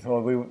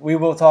 Well, we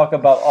will talk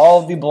about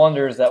all the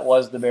blunders that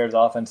was the Bears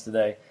offense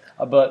today.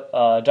 But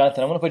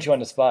Jonathan, I'm going to put you on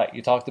the spot.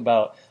 You talked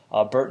about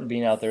Burton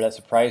being out there that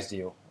surprised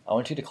you. I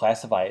want you to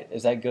classify it.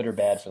 Is that good or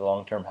bad for the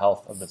long-term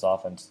health of this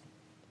offense?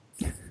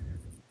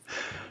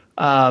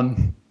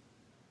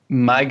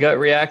 My gut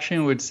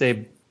reaction would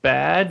say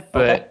bad,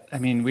 but Okay. I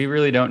mean, we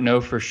really don't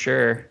know for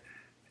sure.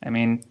 I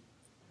mean,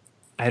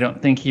 I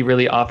don't think he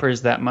really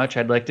offers that much.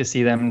 I'd like to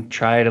see them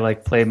try to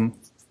play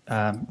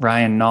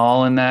Ryan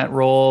Nall in that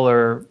role,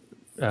 or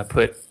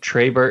put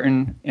Trey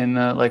Burton in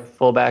the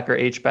fullback or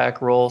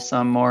H-back role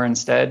some more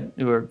instead,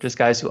 who are just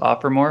guys who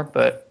offer more.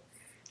 But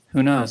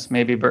who knows?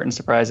 Maybe Burton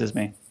surprises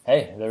me.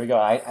 Hey, there we go.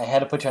 I had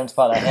to put you on the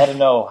spot. I had to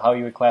know how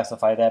you would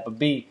classify that. But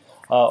B,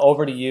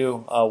 over to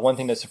you. One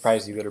thing that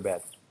surprised you, good or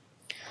bad?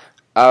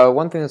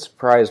 One thing that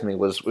surprised me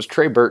was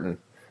Trey Burton.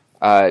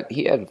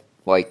 He had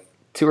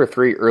 2 or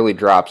 3 early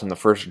drops in the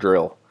first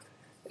drill.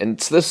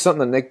 And so this is something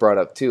that Nick brought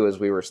up too as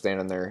we were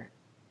standing there.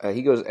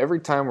 He goes,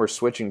 every time we're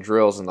switching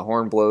drills and the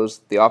horn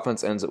blows, the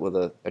offense ends it with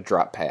a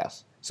drop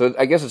pass. So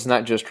I guess it's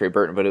not just Trey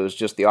Burton, but it was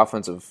just the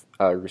offensive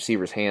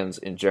receivers' hands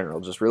in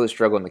general, just really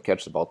struggling to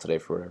catch the ball today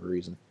for whatever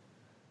reason.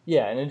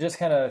 Yeah, and it just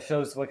kind of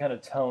shows what kind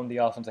of tone the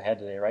offense had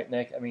today, right,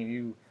 Nick? I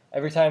mean,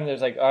 every time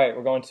there's all right,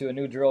 we're going to a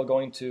new drill,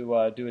 going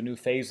to do a new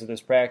phase of this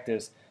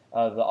practice,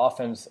 the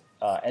offense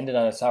ended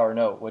on a sour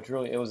note, which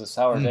really, it was a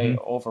sour day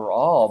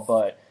overall.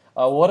 But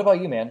what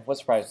about you, man? What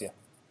surprised you?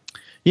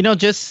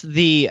 Just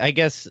I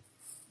guess,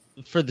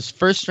 for this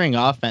first string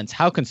offense,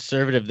 how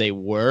conservative they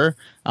were.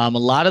 A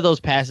lot of those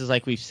passes,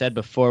 like we've said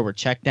before, were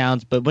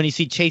checkdowns. But when you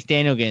see Chase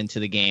Daniel get into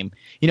the game,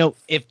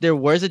 if there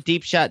was a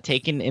deep shot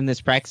taken in this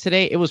practice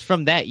today, it was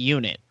from that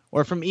unit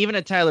or from even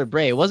a Tyler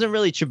Bray. It wasn't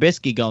really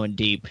Trubisky going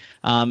deep.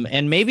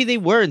 And maybe they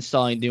were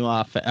installing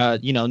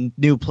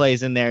new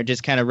plays in there,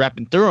 just kind of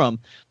repping through them.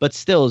 But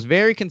still, it was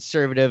very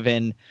conservative.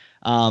 And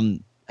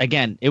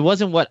again, it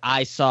wasn't what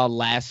I saw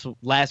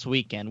last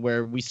weekend,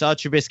 where we saw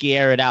Trubisky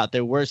air it out.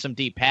 There were some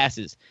deep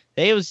passes.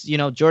 It was,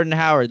 Jordan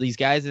Howard, these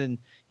guys in,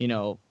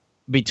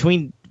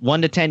 between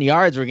 1 to 10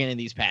 yards were getting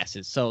these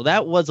passes. So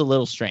that was a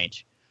little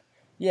strange.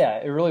 Yeah,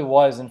 it really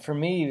was. And for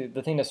me,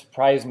 the thing that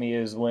surprised me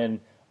is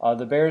when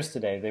the Bears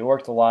today, they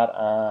worked a lot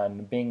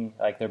on being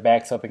their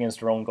backs up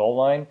against their own goal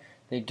line.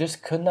 They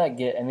just could not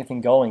get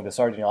anything going, the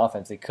starting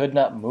offense. They could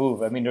not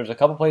move. I mean, there was a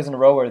couple plays in a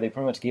row where they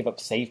pretty much gave up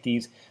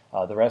safeties.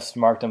 The refs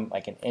marked them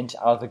an inch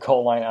out of the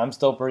goal line. I'm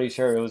still pretty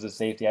sure it was a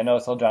safety. I know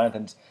it's still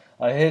Jonathan's.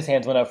 His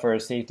hands went up for a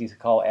safety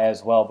call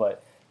as well.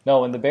 But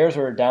no, when the Bears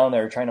were down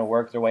there trying to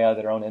work their way out of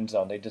their own end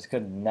zone, they just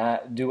could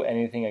not do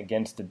anything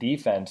against the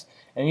defense.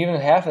 And even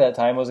half of that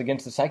time was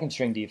against the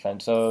second-string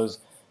defense. So it was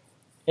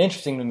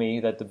interesting to me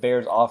that the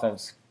Bears'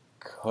 offense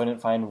couldn't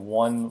find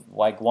one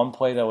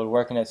play that would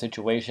work in that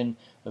situation.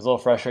 It was a little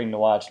frustrating to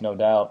watch, no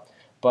doubt.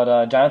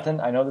 But Jonathan,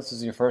 I know this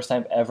is your first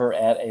time ever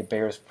at a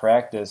Bears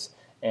practice,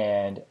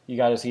 and you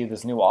got to see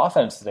this new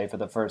offense today for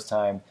the first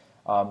time.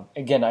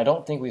 Again, I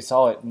don't think we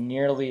saw it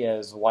nearly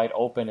as wide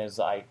open as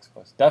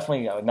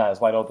definitely not as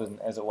wide open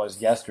as it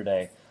was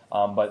yesterday,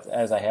 but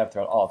as I have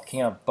throughout all of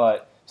camp.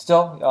 But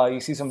still, you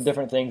see some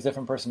different things,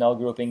 different personnel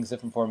groupings,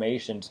 different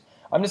formations.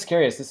 I'm just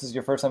curious, this is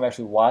your first time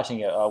actually watching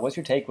it. What's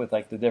your take with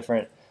the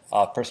different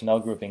personnel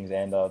groupings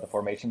and the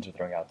formations you're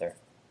throwing out there?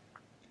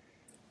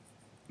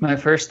 My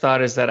first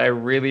thought is that I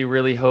really,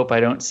 really hope I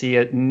don't see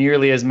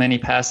nearly as many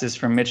passes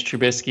from Mitch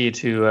Trubisky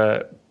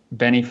to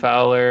Benny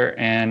Fowler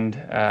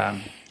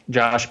and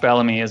Josh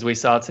Bellamy as we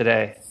saw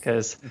today,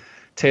 because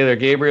Taylor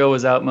Gabriel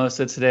was out most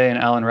of today and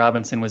Allen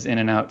Robinson was in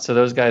and out. So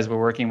those guys were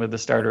working with the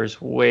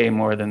starters way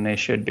more than they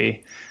should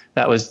be.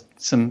 That was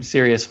some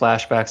serious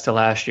flashbacks to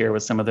last year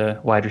with some of the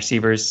wide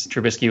receivers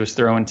Trubisky was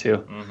throwing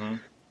to.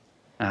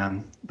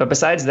 But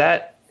besides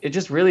that, it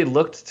just really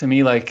looked to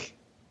me like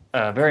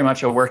very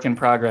much a work in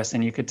progress.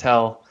 And you could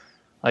tell,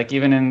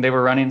 they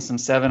were running some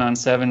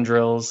 7-on-7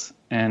 drills,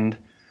 and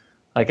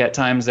at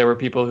times there were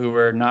people who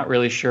were not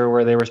really sure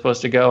where they were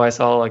supposed to go. I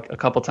saw a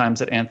couple times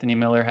that Anthony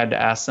Miller had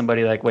to ask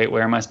somebody wait,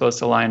 where am I supposed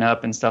to line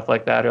up and stuff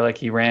like that, or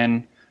he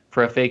ran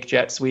for a fake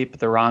jet sweep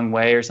the wrong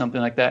way or something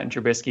like that, and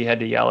Trubisky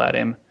had to yell at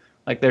him.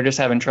 They're just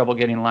having trouble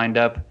getting lined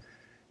up.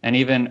 And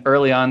even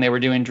early on, they were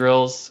doing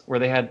drills where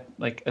they had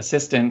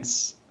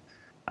assistants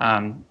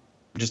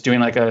just doing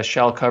like a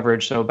shell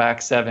coverage, so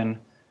back 7,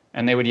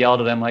 and they would yell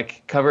to them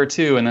like cover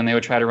 2, and then they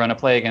would try to run a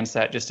play against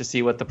that just to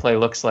see what the play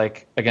looks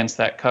like against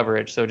that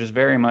coverage. So just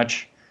very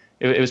much,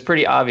 it was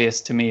pretty obvious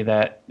to me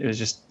that it was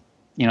just,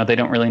 they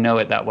don't really know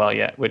it that well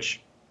yet,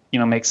 which,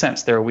 makes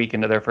sense. They're a week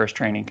into their first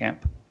training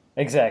camp.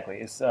 Exactly.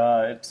 It's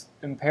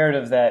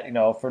imperative that,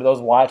 for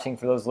those watching,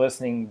 for those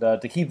listening,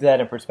 to keep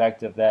that in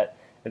perspective, that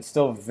it's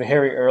still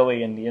very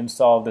early in the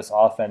install of this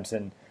offense.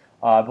 And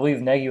I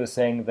believe Nagy was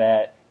saying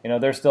that,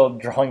 they're still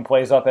drawing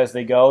plays up as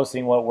they go,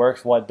 seeing what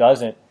works, what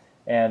doesn't.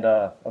 And,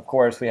 of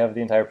course, we have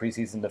the entire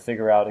preseason to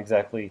figure out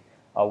exactly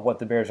what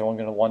the Bears are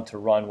going to want to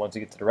run once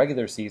we get to the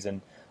regular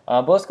season.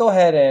 But let's go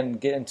ahead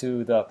and get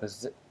into the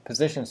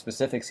position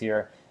specifics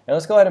here. And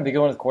let's go ahead and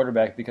begin with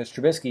quarterback, because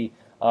Trubisky,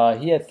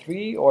 he had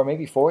 3 or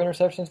maybe 4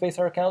 interceptions based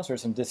on our accounts.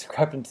 There's some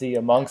discrepancy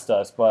amongst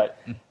us. But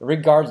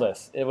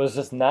regardless, it was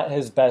just not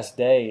his best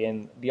day.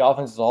 And the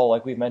offense as a whole,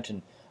 like we've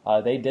mentioned,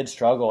 they did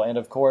struggle. And,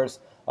 of course,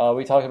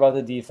 we talked about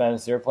the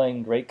defense. They're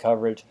playing great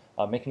coverage,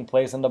 making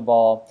plays on the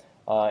ball.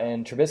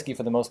 And Trubisky,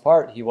 for the most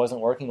part, he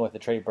wasn't working with the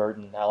Trey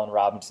Burton, Allen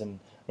Robinson,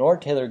 nor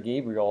Taylor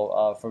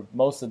Gabriel. For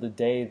most of the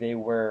day, they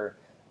were,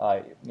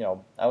 I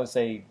would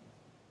say,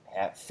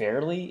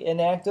 fairly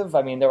inactive.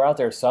 I mean, they were out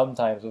there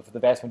sometimes, but for the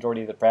vast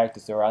majority of the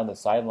practice, they were on the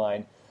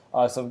sideline.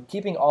 So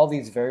keeping all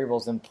these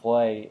variables in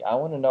play, I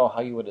want to know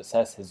how you would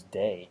assess his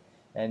day.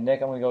 And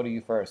Nick, I'm going to go to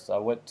you first.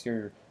 What's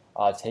your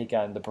take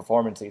on the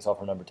performance that you saw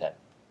from number 10?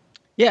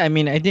 Yeah, I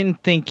mean, I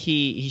didn't think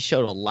he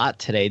showed a lot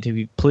today, to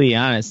be completely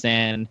honest,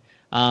 and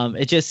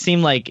it just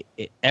seemed like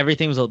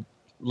everything was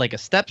like a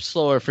step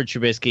slower for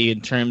Trubisky in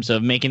terms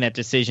of making that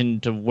decision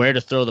to where to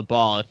throw the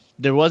ball. If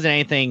there wasn't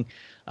anything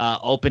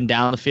open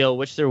down the field,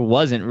 which there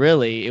wasn't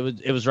really,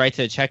 it was right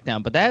to the check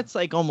down. But that's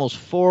like almost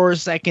 4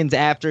 seconds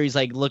after he's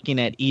like looking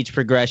at each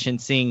progression,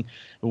 seeing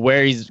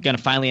where he's going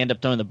to finally end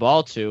up throwing the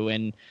ball to,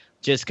 and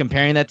just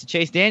comparing that to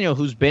Chase Daniel,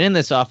 who's been in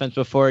this offense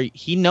before.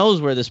 He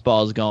knows where this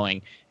ball is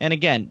going. And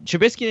again,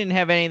 Trubisky didn't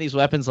have any of these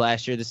weapons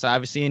last year. This is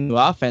obviously a new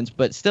offense,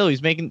 but still, it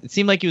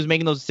seemed like he was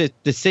making those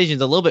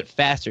decisions a little bit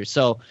faster.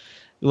 So,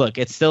 look,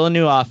 it's still a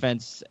new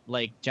offense.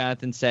 Like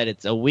Jonathan said,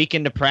 it's a week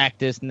into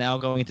practice, now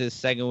going into the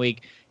second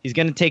week. He's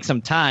going to take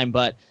some time,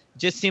 but it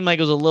just seemed like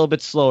it was a little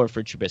bit slower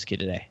for Trubisky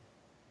today.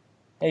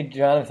 Hey,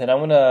 Jonathan, I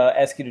want to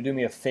ask you to do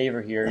me a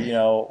favor here.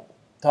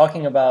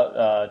 Talking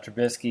about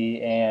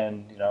Trubisky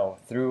and,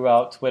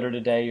 throughout Twitter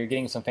today, you're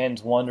getting some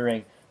fans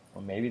wondering,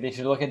 well, maybe they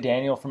should look at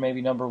Daniel for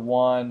maybe number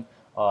 1.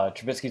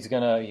 Trubisky's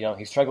going to,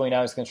 he's struggling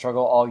now. He's going to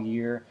struggle all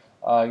year.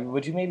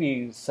 Would you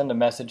maybe send a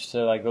message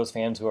to like those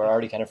fans who are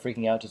already kind of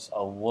freaking out just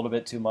a little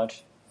bit too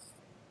much?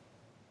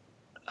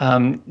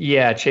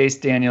 Yeah, Chase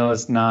Daniel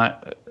is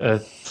not a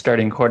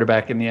starting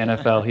quarterback in the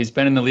NFL. He's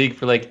been in the league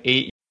for like 8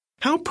 years.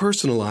 How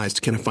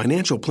personalized can a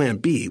financial plan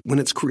be when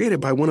it's created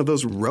by one of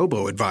those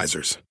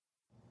robo-advisors?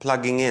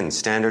 Plugging in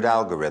standard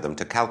algorithm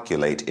to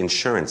calculate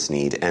insurance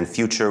need and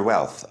future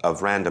wealth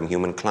of random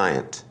human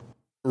client.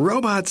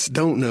 Robots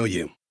don't know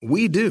you.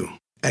 We do.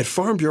 At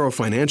Farm Bureau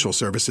Financial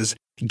Services,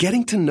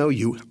 getting to know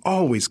you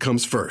always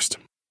comes first.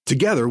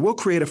 Together, we'll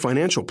create a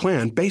financial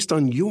plan based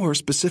on your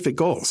specific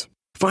goals.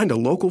 Find a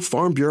local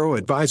Farm Bureau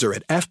advisor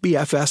at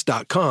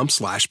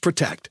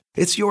fbfs.com/protect.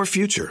 It's your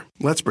future.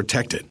 Let's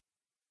protect it.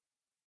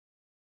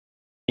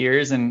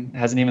 Years and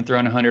hasn't even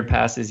thrown 100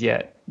 passes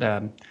yet.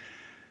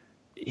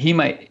 He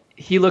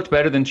looked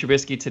better than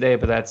Trubisky today,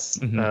 but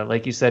that's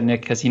like you said,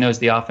 Nick, because he knows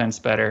the offense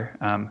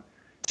better.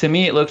 To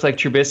me, it looked like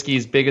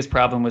Trubisky's biggest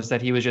problem was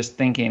that he was just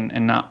thinking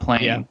and not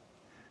playing. Yeah.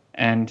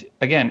 And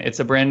again, it's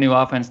a brand new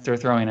offense. They're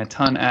throwing a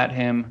ton at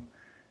him.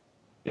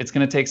 It's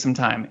going to take some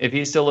time. If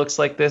he still looks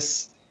like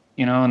this,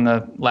 in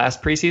the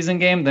last preseason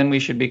game, then we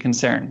should be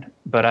concerned.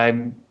 But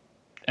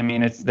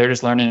they're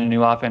just learning a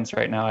new offense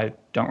right now. I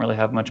don't really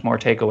have much more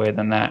takeaway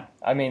than that.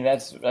 I mean,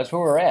 that's where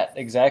we're at.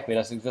 Exactly.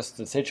 That's just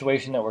the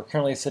situation that we're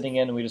currently sitting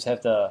in. We just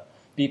have to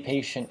be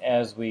patient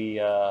as we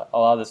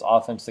allow this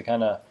offense to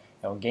kind of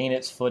gain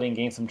its footing,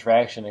 gain some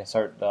traction, and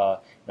start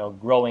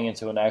growing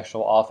into an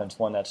actual offense,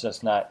 one that's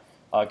just not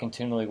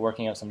continually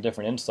working on some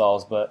different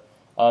installs. But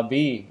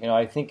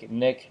I think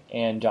Nick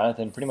and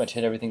Jonathan pretty much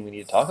hit everything we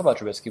need to talk about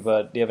Trubisky.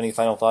 But do you have any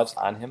final thoughts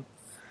on him?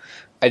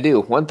 I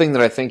do. One thing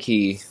that I think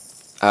he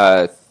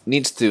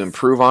needs to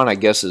improve on, I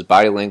guess, is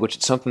body language.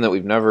 It's something that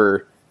we've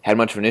never had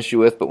much of an issue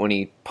with, but when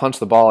he punts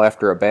the ball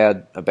after a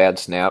bad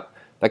snap,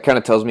 that kind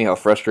of tells me how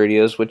frustrated he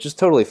is, which is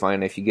totally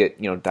fine if you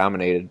get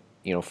dominated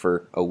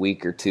for a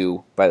week or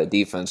two by the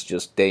defense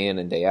just day in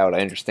and day out.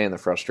 I understand the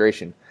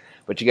frustration,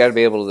 but you got to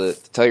be able to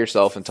tell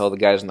yourself and tell the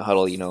guys in the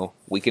huddle,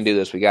 we can do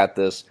this, we got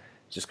this.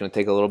 It's just going to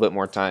take a little bit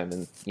more time.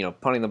 And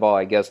punting the ball,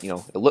 I guess,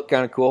 it looked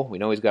kind of cool. We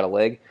know he's got a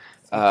leg,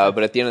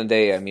 but at the end of the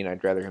day,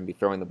 I'd rather him be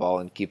throwing the ball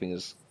and keeping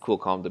his cool,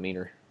 calm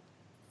demeanor.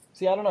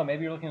 See, I don't know.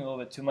 Maybe you're looking a little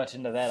bit too much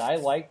into that. I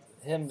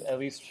liked him at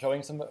least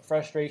showing some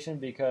frustration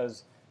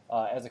because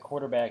as a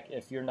quarterback,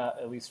 if you're not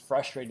at least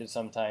frustrated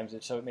sometimes,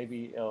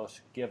 it'll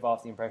give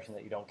off the impression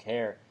that you don't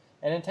care.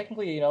 And then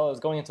technically, it was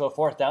going into a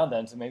 4th down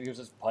then, so maybe he was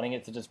just punting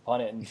it to just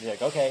punt it and be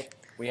like, okay,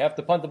 we have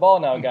to punt the ball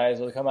now, guys.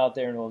 We'll come out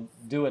there and we'll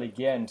do it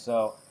again.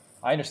 So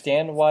I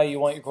understand why you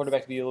want your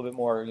quarterback to be a little bit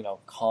more,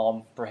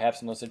 calm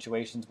perhaps in those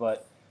situations,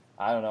 but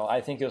I don't know.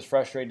 I think he was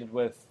frustrated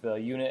with the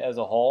unit as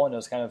a whole, and it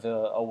was kind of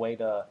a way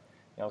to,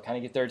 kind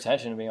of get their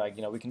attention and being like,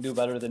 we can do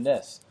better than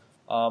this.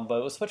 But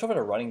let's switch over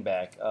to running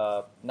back.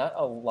 Not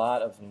a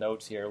lot of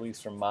notes here, at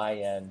least from my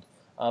end.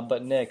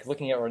 But Nick,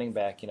 looking at running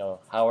back,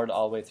 Howard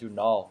all the way through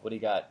Null, what do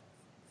you got?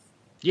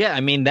 Yeah,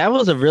 I mean, that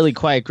was a really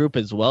quiet group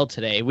as well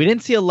today. We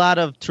didn't see a lot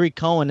of Tariq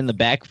Cohen in the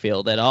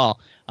backfield at all.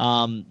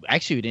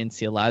 Actually, we didn't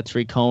see a lot of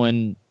Tariq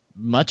Cohen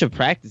much of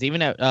practice,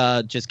 even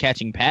at just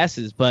catching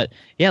passes. But,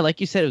 yeah, like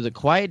you said, it was a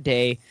quiet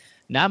day.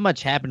 Not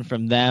much happened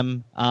from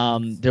them.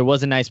 There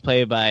was a nice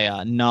play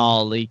by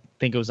Null. I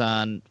think it was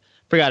on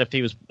 – forgot if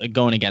he was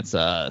going against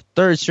a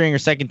third-string or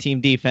second-team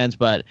defense,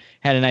 but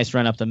had a nice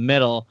run up the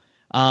middle.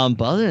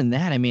 But other than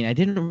that, I mean, I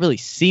didn't really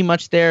see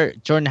much there.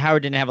 Jordan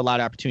Howard didn't have a lot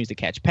of opportunities to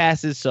catch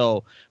passes,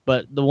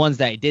 but the ones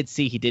that I did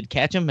see, he did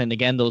catch them. And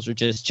again, those were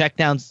just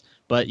checkdowns,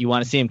 but you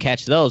want to see him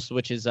catch those,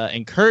 which is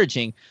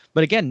encouraging.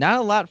 But again, not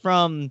a lot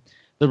from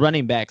the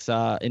running backs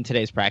in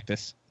today's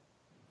practice.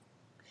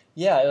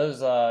 Yeah, it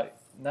was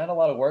not a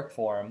lot of work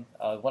for him.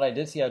 What I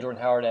did see out of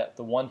Jordan Howard at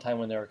the one time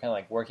when they were kind of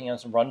like working on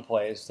some run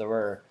plays, there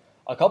were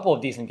a couple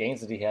of decent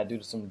gains that he had due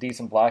to some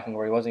decent blocking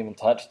where he wasn't even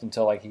touched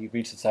until like he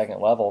reached the second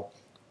level.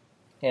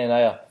 And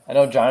I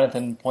know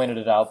Jonathan pointed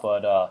it out,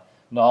 but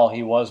Null,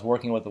 he was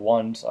working with the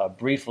ones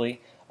briefly.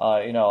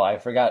 I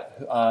forgot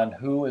on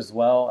who as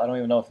well. I don't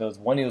even know if it was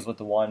when he was with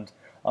the ones.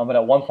 But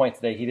at one point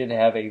today, he did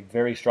have a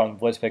very strong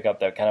blitz pickup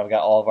that kind of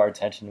got all of our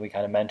attention. We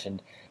kind of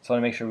mentioned. So I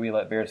want to make sure we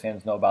let Bears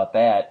fans know about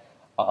that.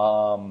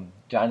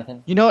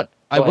 Jonathan? You know what?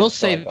 I Go will ahead.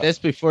 say this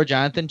before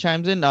Jonathan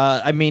chimes in.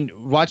 I mean,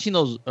 watching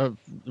those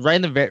right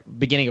in the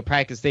beginning of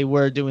practice, they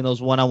were doing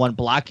those one-on-one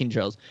blocking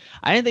drills.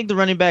 I didn't think the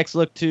running backs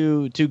looked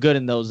too good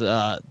in those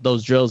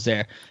drills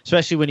there,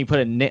 especially when you put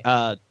a Nick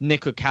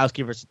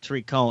Kwiatkowski versus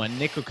Tariq Cohen.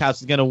 Nick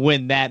Kwiatkowski is going to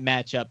win that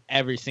matchup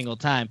every single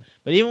time.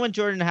 But even when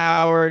Jordan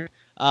Howard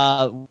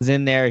was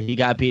in there, he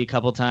got beat a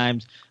couple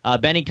times.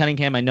 Benny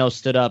Cunningham, I know,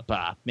 stood up.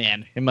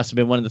 Man, it must have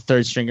been one of the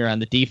third stringer on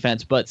the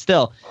defense, but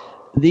still.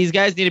 These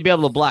guys need to be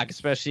able to block,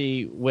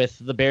 especially with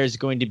the Bears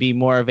going to be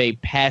more of a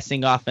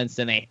passing offense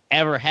than they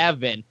ever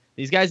have been.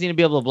 These guys need to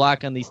be able to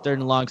block on these third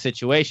and long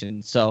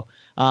situations. So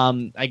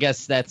I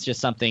guess that's just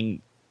something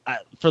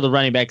for the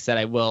running backs that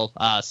I will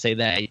say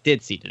that I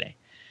did see today.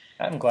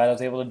 I'm glad I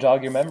was able to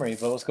jog your memory,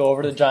 but let's go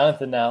over to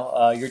Jonathan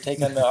now. Your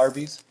take on the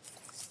Arby's?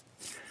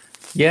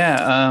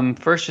 Yeah,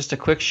 first just a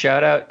quick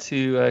shout out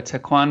to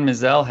Taquan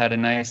Mizell. Had a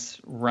nice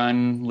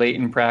run late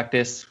in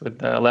practice with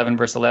the 11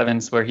 versus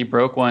 11s where he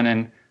broke one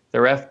and the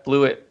ref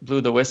blew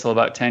the whistle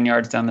about 10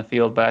 yards down the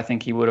field, but I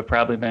think he would have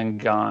probably been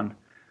gone.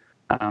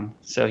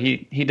 So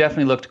he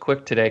definitely looked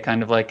quick today,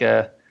 kind of like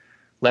a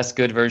less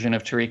good version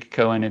of Tariq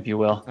Cohen, if you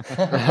will,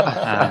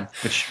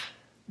 which,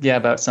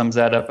 about sums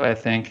that up, I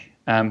think.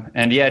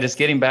 Just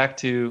getting back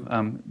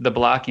to the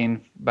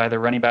blocking by the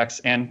running backs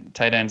and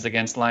tight ends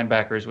against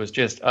linebackers was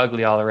just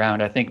ugly all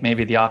around. I think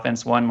maybe the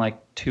offense won like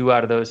 2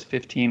 out of those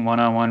 15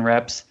 one-on-one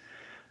reps.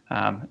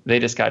 They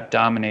just got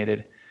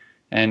dominated.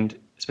 And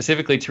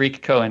specifically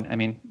Tariq Cohen, I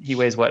mean, he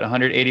weighs,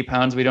 180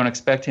 pounds? We don't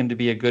expect him to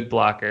be a good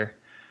blocker.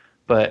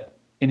 But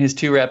in his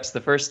 2 reps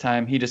the first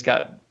time, he just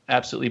got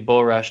absolutely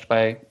bull rushed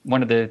by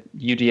one of the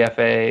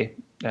UDFA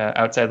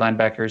outside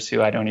linebackers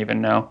who I don't even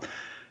know.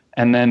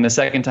 And then the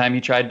second time he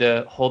tried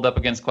to hold up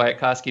against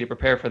Kwiatkowski to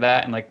prepare for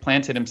that and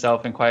planted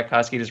himself, and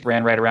Kwiatkowski just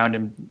ran right around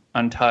him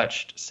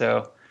untouched.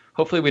 So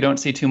hopefully we don't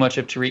see too much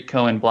of Tariq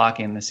Cohen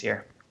blocking this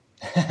year.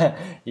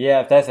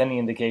 Yeah, if that's any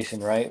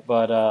indication, right?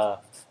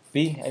 But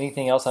B,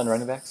 anything else on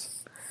running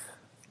backs?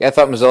 Yeah, I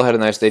thought Mizell had a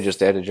nice day. Just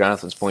to add to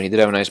Jonathan's point, he did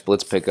have a nice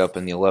blitz pickup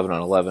in the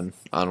 11-on-11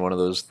 on one of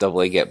those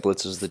double A gap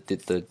blitzes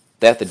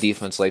that the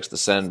defense likes to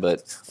send.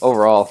 But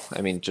overall,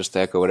 I mean, just to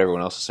echo what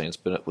everyone else is saying,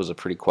 it was a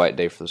pretty quiet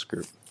day for this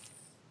group.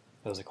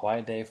 It was a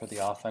quiet day for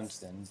the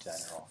offense in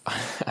general.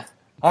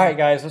 All right,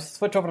 guys, let's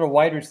switch over to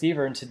wide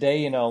receiver. And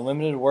today,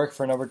 limited work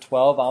for number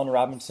 12, Allen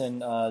Robinson.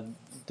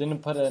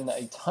 Didn't put in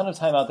a ton of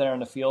time out there on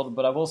the field,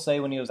 but I will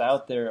say when he was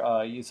out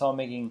there, you saw him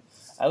making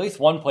at least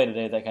one play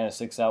today that kind of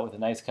sticks out with a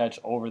nice catch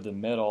over the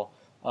middle.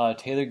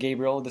 Taylor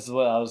Gabriel, this is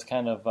what I was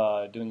kind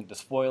of doing the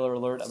spoiler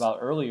alert about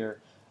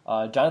earlier.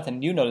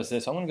 Jonathan, you noticed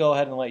this, so I'm going to go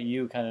ahead and let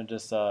you kind of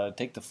just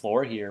take the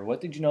floor here.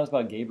 What did you notice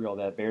about Gabriel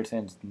that Bears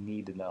fans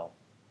need to know?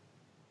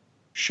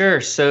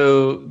 Sure.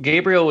 So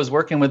Gabriel was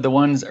working with the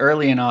ones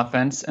early in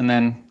offense, and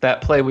then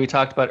that play we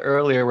talked about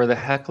earlier where the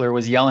heckler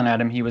was yelling at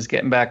him, he was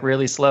getting back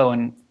really slow,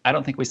 and I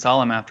don't think we saw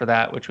him after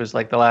that, which was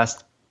like the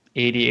last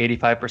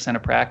 85%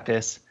 of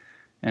practice.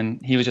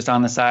 And he was just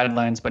on the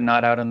sidelines, but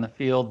not out on the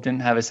field,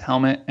 didn't have his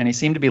helmet, and he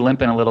seemed to be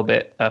limping a little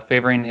bit,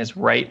 favoring his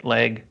right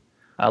leg.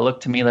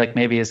 Looked to me like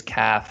maybe his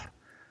calf.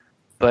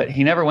 But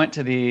he never went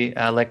to the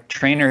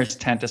trainer's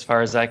tent as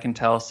far as I can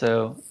tell,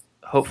 so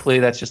hopefully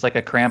that's just like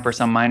a cramp or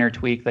some minor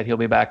tweak that he'll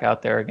be back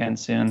out there again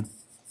soon.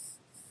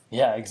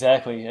 Yeah,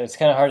 exactly. It's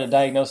kind of hard to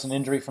diagnose an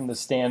injury from the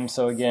stand,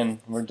 so again,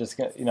 we're just,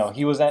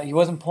 he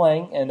wasn't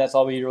playing, and that's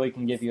all we really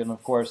can give you. And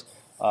of course,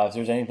 If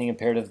there's anything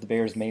imperative, the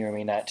Bears may or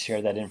may not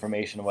share that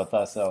information with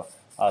us. So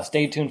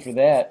stay tuned for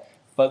that.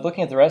 But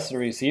looking at the rest of the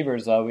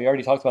receivers, we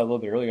already talked about a little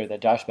bit earlier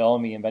that Josh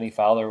Bellamy and Benny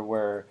Fowler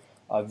were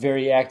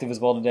very active as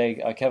well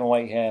today. Kevin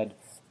White had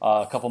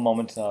a couple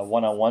moments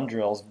one-on-one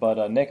drills.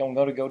 But Nick, I'm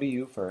going to go to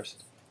you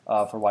first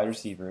for wide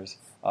receivers.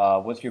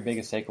 What's your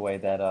biggest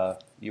takeaway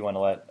that you want to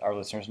let our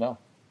listeners know?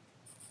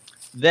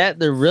 That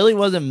there really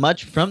wasn't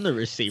much from the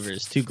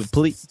receivers, to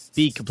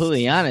be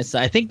completely honest.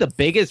 I think the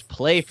biggest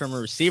play from a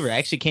receiver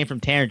actually came from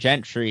Tanner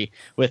Gentry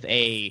with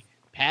a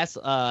pass,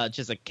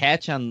 just a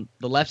catch on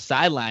the left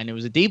sideline. It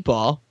was a deep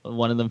ball,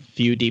 one of the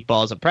few deep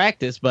balls of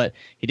practice, but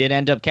he did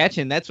end up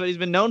catching. That's what he's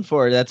been known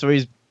for. That's where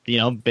he's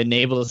been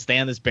able to stay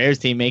on this Bears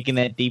team, making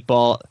that deep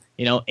ball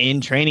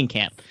in training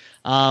camp.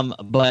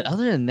 But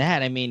other than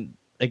that, I mean,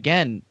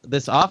 again,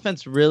 this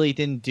offense really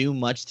didn't do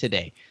much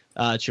today.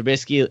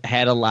 Trubisky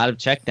had a lot of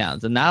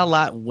checkdowns, and not a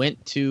lot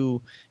went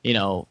to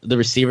the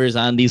receivers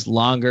on these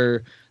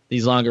longer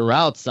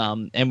routes.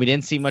 And we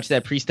didn't see much of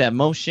that pre-snap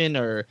motion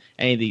or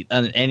any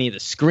of the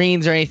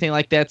screens or anything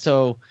like that.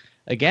 So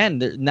again,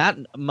 there's not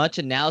much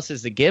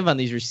analysis to give on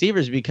these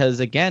receivers because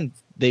again,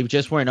 they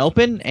just weren't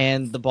open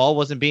and the ball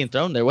wasn't being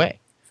thrown their way.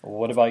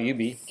 What about you,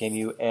 B? Can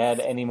you add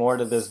any more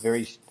to this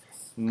very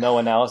no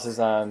analysis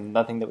on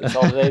nothing that we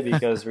saw today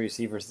because the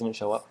receivers didn't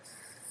show up?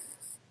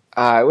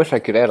 I wish I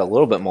could add a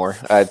little bit more.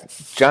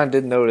 John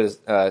did notice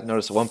at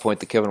one point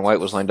that Kevin White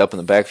was lined up in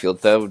the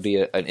backfield. That would be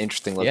an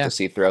interesting look to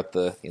see throughout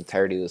the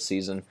entirety of the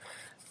season.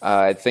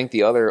 I think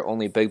the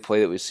only big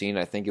play that we've seen,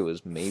 I think it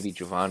was maybe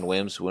Javon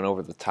Wims who went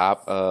over the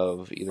top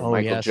of either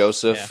Michael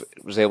Joseph,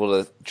 was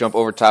able to jump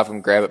over top of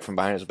him, grab it from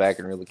behind his back,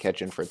 and really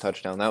catch in for a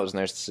touchdown. That was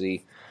nice to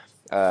see.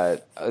 I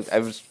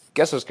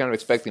guess I was kind of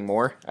expecting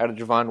more out of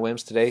Javon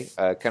Wims today.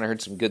 Kind of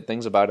heard some good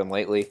things about him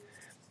lately.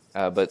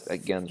 But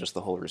again, just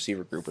the whole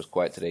receiver group was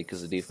quiet today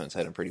because the defense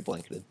had him pretty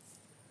blanketed.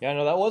 Yeah,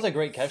 no, that was a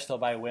great catch though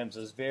by Wims.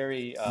 It was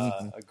very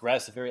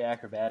aggressive, very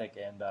acrobatic,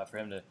 and for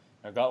him to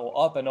go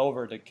up and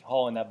over to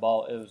haul in that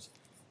ball,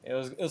 it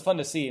was fun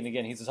to see. And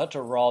again, he's such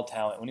a raw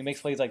talent. When he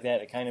makes plays like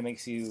that, it kind of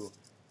makes you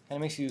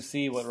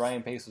see what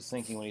Ryan Pace was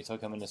thinking when he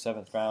took him in the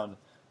 7th round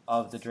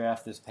of the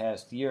draft this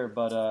past year.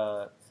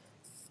 But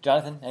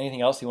Jonathan, anything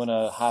else you want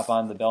to hop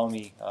on the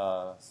Bellamy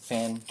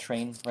fan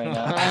train right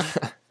now?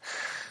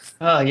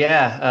 Oh,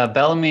 yeah.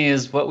 Bellamy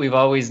is what we've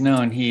always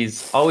known.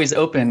 He's always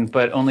open,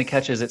 but only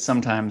catches it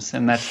sometimes.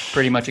 And that's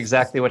pretty much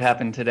exactly what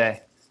happened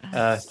today.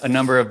 A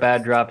number of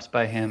bad drops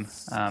by him.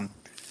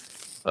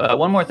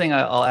 One more thing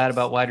I'll add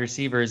about wide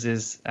receivers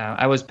is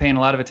I was paying a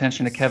lot of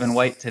attention to Kevin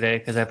White today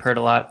because I've heard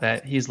a lot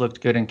that he's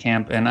looked good in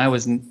camp. And I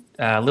was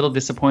a little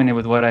disappointed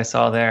with what I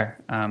saw there.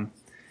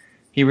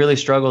 He really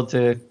struggled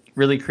to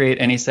really create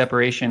any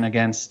separation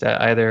against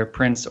either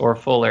Prince or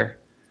Fuller.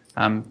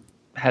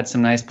 Had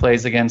some nice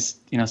plays against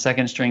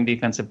second-string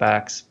defensive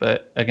backs,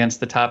 but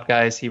against the top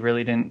guys, he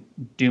really didn't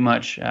do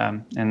much,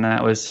 and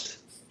that was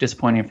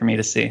disappointing for me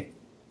to see.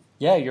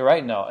 Yeah, you're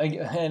right. No,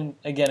 and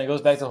again, it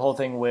goes back to the whole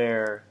thing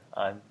where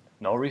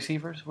no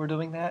receivers were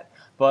doing that.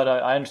 But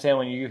I understand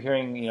when you're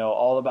hearing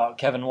all about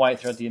Kevin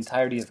White throughout the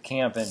entirety of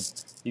camp, and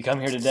you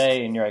come here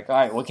today and you're like, all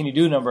right, what can you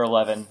do, number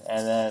 11?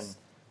 And then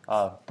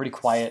pretty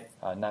quiet,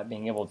 not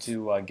being able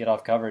to get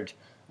off coverage.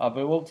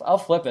 But I'll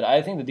flip it.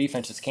 I think the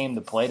defense just came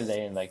to play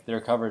today, and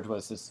their coverage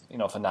was just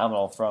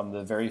phenomenal from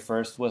the very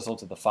first whistle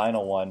to the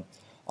final one.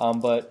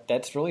 But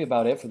that's really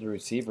about it for the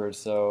receivers.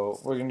 So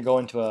we're going to go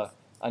into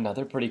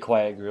another pretty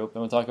quiet group,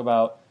 and we'll talk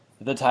about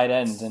the tight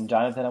ends. And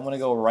Jonathan, I'm going to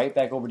go right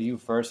back over to you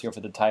first here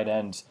for the tight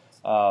ends.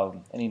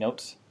 Any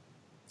notes?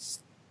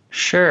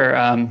 Sure.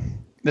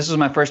 This was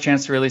my first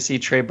chance to really see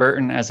Trey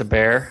Burton as a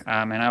Bear,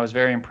 and I was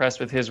very impressed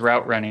with his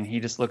route running. He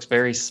just looks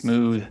very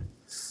smooth.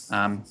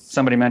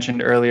 Somebody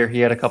mentioned earlier he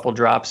had a couple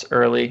drops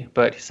early,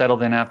 but he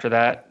settled in after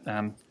that.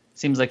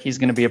 Seems like he's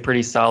going to be a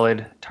pretty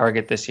solid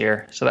target this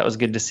year, so that was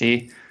good to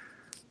see.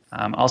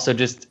 Also,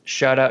 just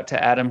shout out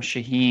to Adam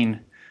Shaheen.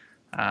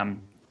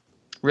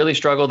 Really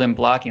struggled in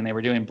blocking. They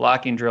were doing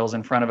blocking drills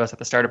in front of us at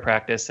the start of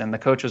practice, and the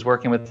coach was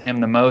working with him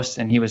the most,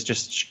 and he was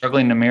just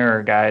struggling to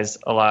mirror guys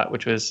a lot,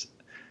 which was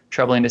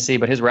troubling to see.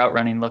 But his route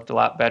running looked a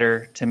lot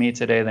better to me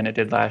today than it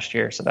did last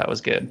year, so that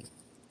was good.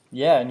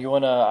 Yeah, and you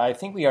want to, I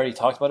think we already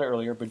talked about it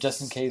earlier, but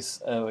just in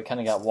case it kind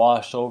of got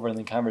washed over in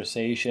the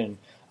conversation,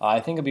 I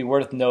think it'd be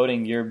worth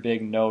noting your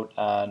big note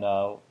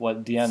on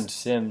what Deion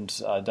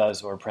Sims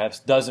does or perhaps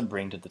doesn't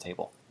bring to the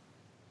table.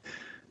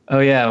 Oh,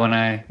 yeah, when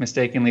I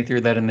mistakenly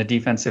threw that in the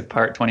defensive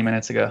part 20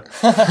 minutes ago.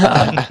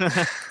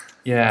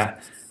 Yeah.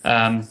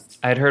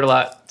 I had heard a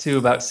lot, too,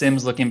 about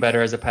Sims looking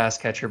better as a pass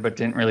catcher, but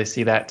didn't really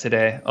see that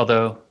today.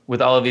 Although,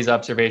 with all of these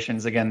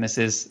observations, again, this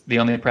is the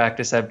only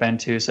practice I've been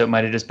to, so it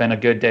might have just been a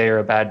good day or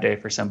a bad day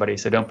for somebody,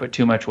 so don't put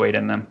too much weight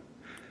in them.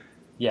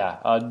 Yeah,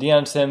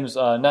 Deion Sims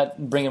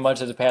not bringing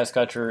much as a pass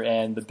catcher,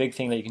 and the big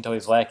thing that you can tell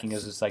he's lacking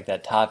is just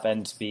that top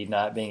end speed,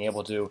 not being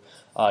able to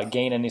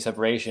gain any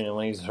separation. And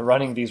when he's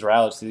running these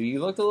routes, he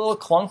looked a little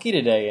clunky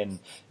today, and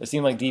it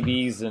seemed like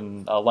DBs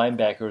and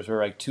linebackers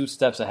were 2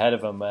 steps ahead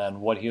of him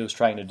on what he was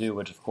trying to do,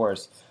 which of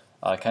course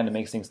kind of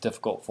makes things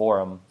difficult for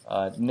him.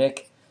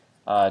 Nick,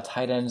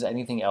 Tight ends,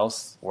 anything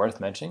else worth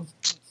mentioning?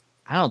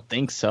 I don't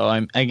think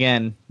so.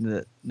 Again,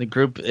 the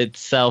group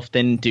itself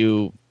didn't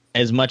do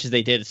as much as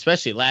they did,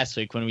 especially last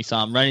week when we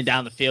saw them running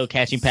down the field,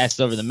 catching passes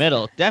over the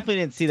middle.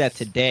 Definitely didn't see that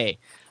today.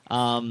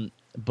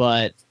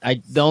 But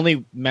the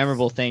only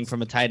memorable thing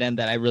from a tight end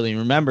that I really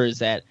remember is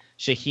that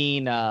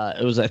Shaheen,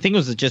 I think it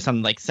was just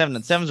on like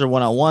 7-on-7s or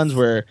 1-on-1s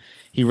where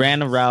he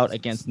ran a route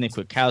against Nick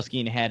Witkowski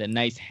and had a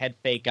nice head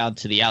fake out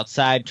to the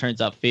outside, turns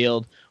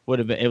upfield.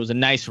 It was a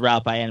nice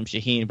route by Adam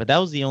Shaheen, but that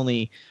was the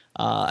only,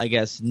 I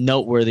guess,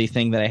 noteworthy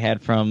thing that I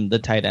had from the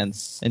tight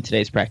ends in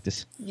today's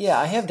practice. Yeah,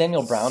 I have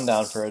Daniel Brown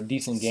down for a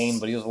decent game,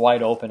 but he was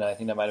wide open. I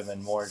think that might have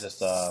been more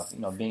just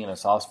being in a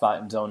soft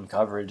spot in zone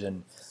coverage.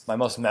 And my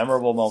most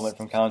memorable moment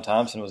from Colin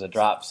Thompson was a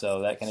drop,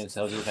 so that kind of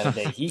tells you what kind of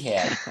day he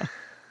had.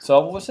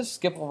 So let's just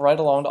skip right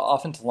along to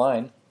offensive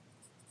line.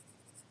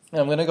 And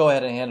I'm going to go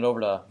ahead and hand it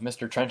over to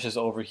Mr. Trenches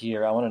over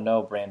here. I want to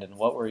know, Brandon,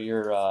 what were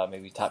your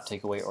maybe top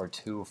takeaway or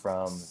two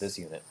from this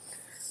unit?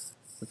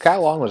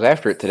 Kyle Long was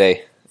after it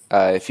today.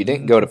 If you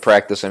didn't go to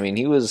practice, I mean,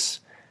 he was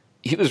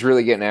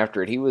really getting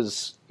after it. He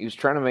was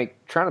trying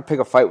to pick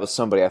a fight with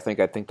somebody. I think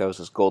that was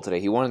his goal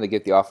today. He wanted to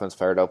get the offense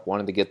fired up,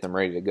 wanted to get them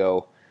ready to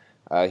go.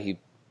 He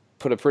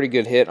put a pretty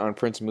good hit on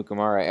Prince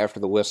Mukamara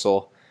after the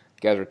whistle.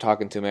 Guys were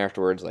talking to him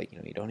afterwards, like,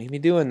 you don't need to be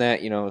doing that,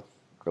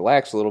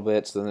 relax a little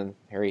bit. So then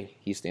Harry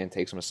Heastan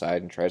takes him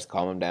aside and tries to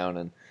calm him down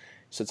and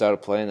sits out a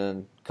play. And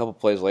then a couple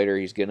plays later,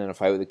 he's getting in a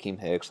fight with Akeem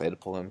Hicks. They had to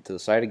pull him to the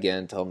side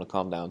again, tell him to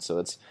calm down. So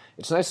it's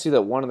nice to see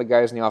that one of the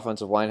guys in the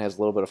offensive line has a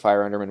little bit of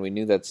fire under him, and we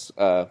knew that's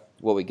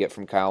what we get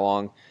from Kyle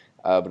Long.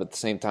 But at the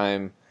same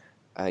time,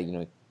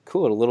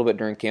 cool it a little bit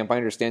during camp. I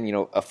understand,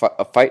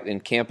 a fight in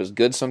camp is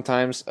good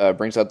sometimes,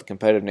 brings out the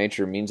competitive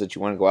nature, means that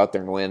you want to go out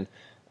there and win.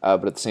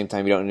 But at the same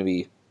time, you don't need to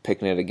be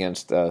picking it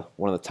against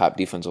one of the top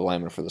defensive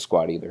linemen for the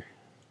squad either.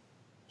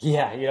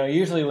 Yeah,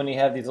 usually when you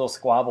have these little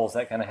squabbles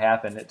that kind of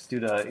happen, it's due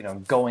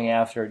to, going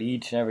after it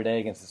each and every day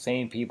against the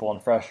same people and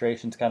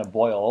frustrations kind of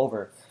boil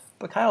over.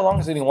 But Kyle Long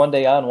is getting one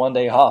day on, one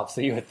day off,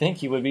 so you would think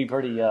he would be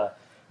pretty, a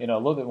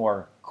little bit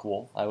more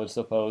cool, I would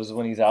suppose,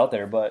 when he's out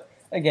there. But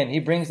again, he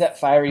brings that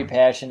fiery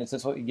passion. It's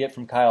just what you get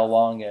from Kyle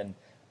Long, and,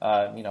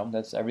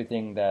 that's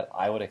everything that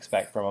I would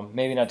expect from him.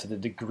 Maybe not to the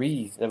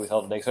degree that we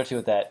saw today, especially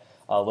with that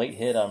late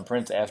hit on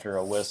Prince after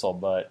a whistle,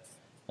 but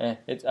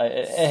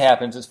it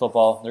happens. It's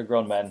football. They're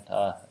grown men.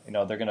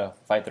 They're going to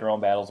fight their own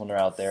battles when they're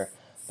out there.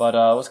 But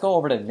let's go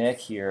over to Nick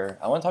here.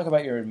 I want to talk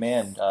about your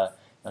man,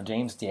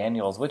 James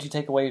Daniels. What did you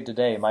take away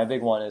today? My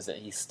big one is that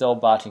he's still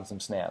botching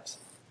some snaps.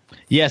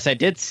 Yes, I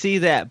did see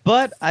that,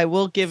 but I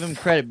will give him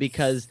credit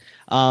because,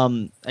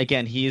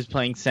 again, he is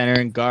playing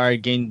center and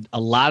guard, gained a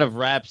lot of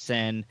reps,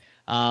 and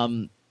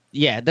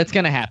that's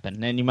going to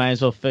happen, and you might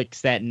as well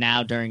fix that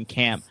now during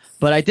camp.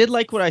 But I did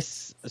like what I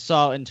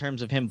saw in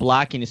terms of him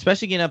blocking,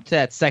 especially getting up to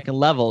that second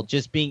level,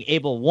 just being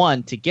able,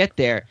 one, to get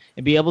there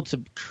and be able to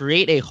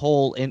create a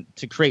hole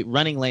to create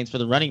running lanes for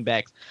the running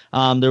backs.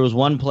 There was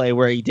one play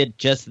where he did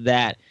just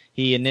that.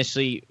 He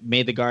initially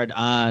made the guard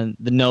on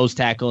the nose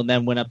tackle and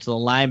then went up to the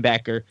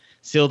linebacker,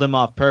 sealed him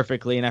off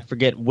perfectly, and I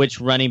forget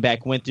which running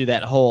back went through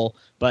that hole,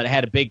 but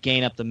had a big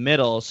gain up the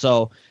middle.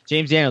 So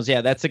James Daniels,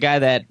 that's a guy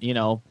that,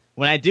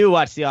 when I do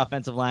watch the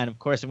offensive line, of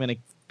course I'm going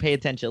to pay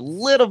attention a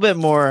little bit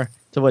more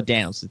to what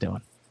Daniels is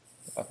doing.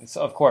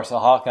 So, of course, a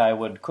Hawkeye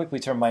would quickly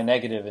turn my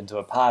negative into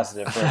a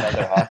positive for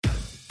another Hawkeye.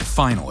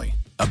 Finally,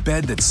 a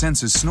bed that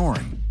senses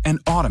snoring and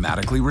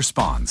automatically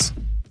responds.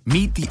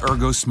 Meet the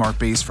Ergo Smart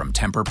Base from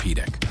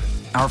Tempur-Pedic,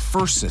 our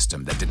first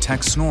system that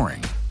detects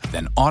snoring,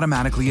 then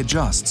automatically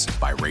adjusts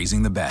by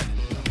raising the bed.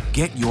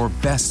 Get your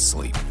best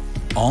sleep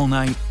all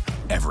night,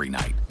 every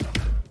night.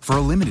 For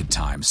a limited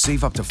time,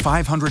 save up to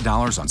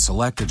 $500 on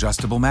select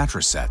adjustable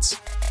mattress sets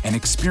and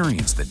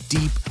experience the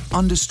deep,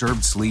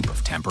 undisturbed sleep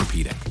of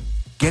Tempur-Pedic.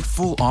 Get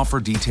full offer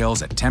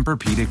details at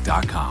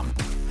TempurPedic.com.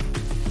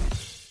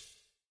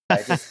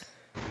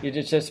 It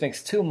just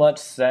makes too much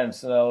sense.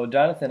 So,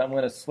 Jonathan, I'm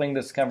going to swing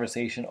this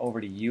conversation over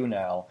to you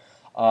now.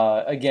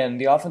 Again,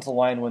 the offensive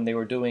line, when they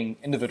were doing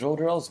individual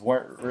drills,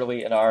 weren't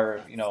really in our,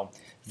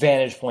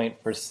 vantage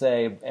point per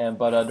se.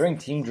 But during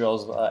team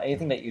drills,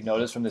 anything that you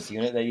notice from this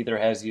unit that either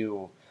has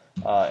you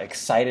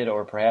excited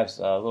or perhaps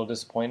a little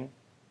disappointed?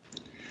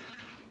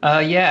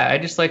 I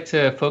just like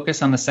to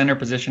focus on the center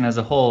position as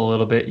a whole a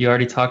little bit. You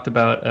already talked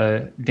about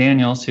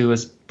Daniels, who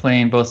was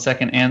playing both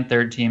second and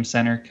third team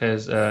center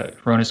because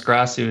Hroniss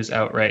Grasu is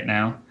out right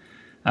now.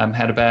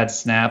 Had a bad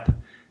snap,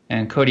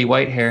 and Cody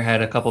Whitehair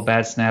had a couple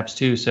bad snaps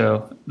too,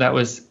 so that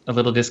was a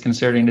little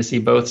disconcerting to see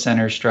both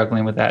centers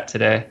struggling with that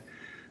today.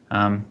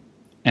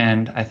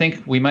 And I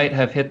think we might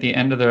have hit the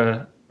end of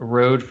the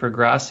road for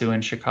Grasu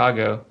in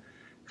Chicago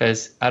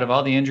because out of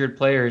all the injured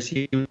players,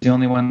 he was the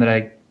only one that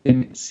I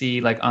didn't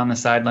see on the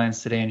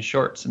sidelines today in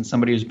shorts. And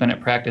somebody who's been at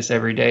practice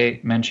every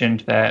day mentioned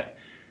that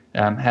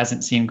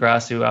hasn't seen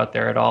Grasu out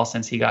there at all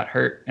since he got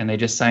hurt. And they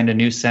just signed a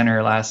new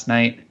center last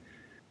night,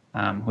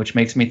 which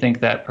makes me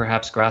think that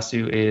perhaps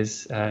Grasu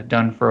is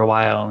done for a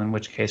while, in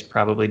which case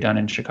probably done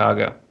in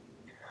Chicago.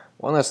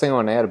 One last thing I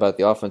want to add about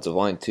the offensive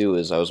line, too,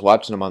 is I was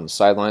watching them on the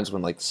sidelines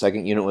when, the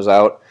second unit was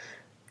out,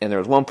 And there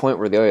was one point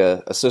where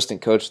the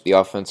assistant coach, the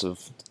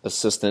offensive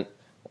assistant,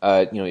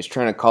 he's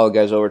trying to call the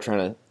guys over,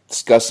 trying to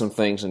discuss some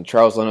things, and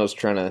Charles Leno's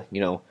trying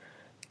to,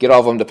 get all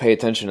of them to pay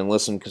attention and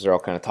listen because they're all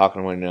kind of talking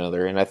to one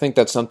another. And I think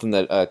that's something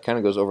that kind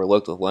of goes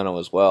overlooked with Leno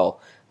as well,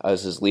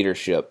 as his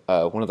leadership.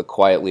 One of the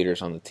quiet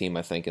leaders on the team,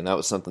 I think, and that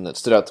was something that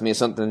stood out to me,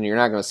 something you're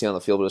not going to see on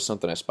the field, but it's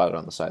something I spotted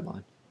on the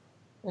sideline.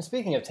 And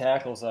speaking of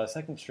tackles,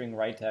 second-string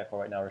right tackle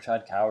right now,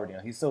 Rashad Coward,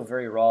 he's still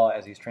very raw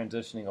as he's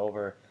transitioning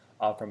over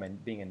from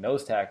being a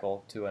nose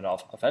tackle to an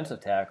offensive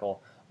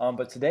tackle.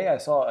 But today I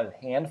saw a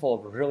handful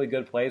of really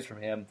good plays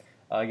from him.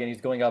 Again,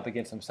 he's going up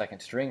against some second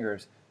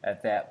stringers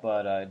at that,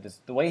 but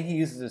just the way he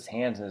uses his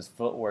hands and his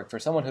footwork, for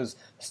someone who's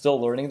still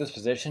learning this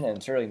position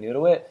and certainly new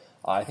to it,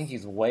 I think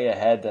he's way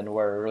ahead than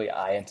where really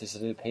I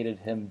anticipated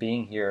him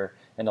being here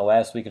in the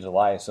last week of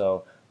July.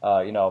 So,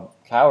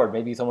 Coward,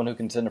 maybe someone who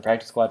can sit in a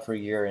practice squad for a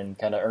year and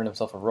kind of earn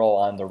himself a role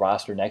on the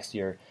roster next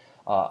year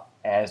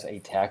as a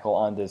tackle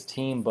on this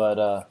team.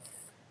 But,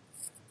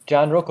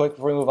 John, real quick,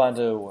 before we move on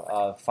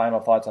to final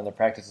thoughts on the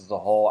practice as a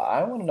whole,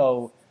 I want to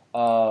know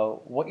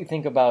what you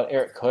think about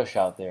Eric Kush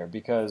out there,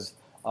 because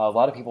a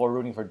lot of people are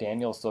rooting for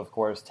Daniels to, of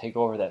course, take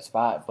over that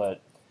spot,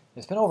 but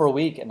it's been over a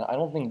week, and I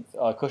don't think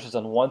Kush has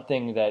done one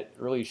thing that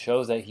really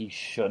shows that he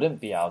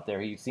shouldn't be out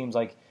there. He seems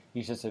like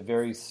he's just a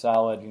very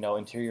solid,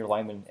 interior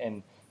lineman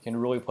and can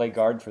really play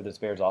guard for this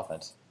Bears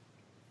offense.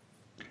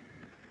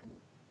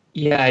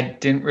 Yeah, I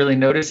didn't really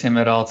notice him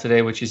at all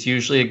today, which is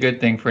usually a good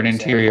thing for an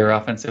interior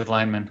offensive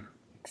lineman.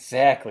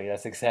 Exactly.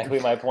 That's exactly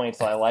my point,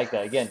 so I like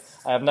that. Again,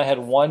 I have not had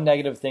one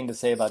negative thing to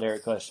say about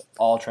Eric Kush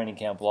all training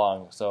camp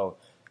long, so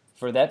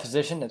for that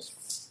position,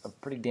 it's a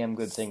pretty damn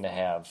good thing to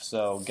have.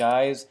 So,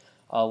 guys,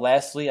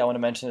 lastly, I want to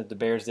mention that the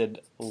Bears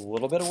did a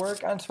little bit of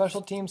work on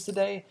special teams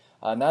today.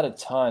 Not a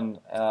ton,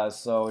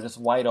 so just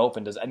wide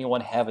open. Does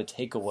anyone have a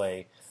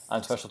takeaway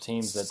on special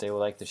teams that they would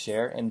like to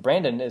share? And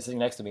Brandon is sitting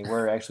next to me.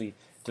 We're actually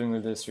doing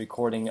this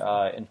recording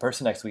in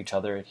person next to each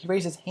other. He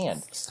raised his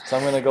hand, so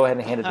I'm going to go ahead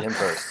and hand it to him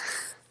first.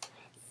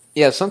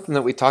 Yeah, something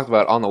that we talked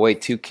about on the way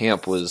to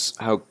camp was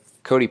how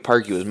Cody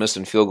Parkey was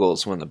missing field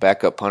goals when the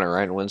backup punter,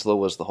 Ryan Winslow,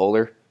 was the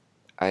holder.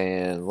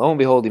 And lo and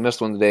behold, he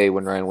missed one today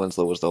when Ryan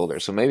Winslow was the holder.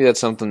 So maybe that's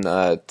something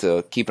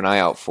to keep an eye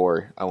out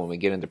for when we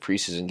get into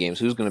preseason games.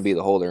 Who's going to be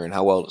the holder, and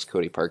how well does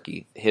Cody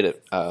Parkey hit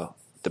it,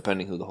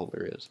 depending who the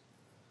holder is.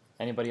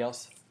 Anybody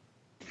else?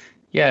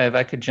 Yeah, if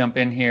I could jump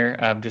in here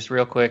just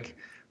real quick.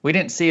 We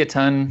didn't see a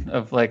ton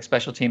of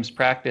special teams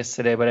practice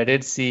today, but I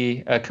did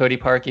see Cody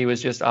Parkey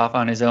was just off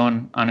on his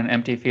own on an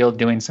empty field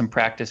doing some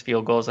practice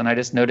field goals, and I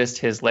just noticed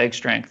his leg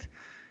strength.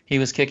 He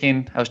was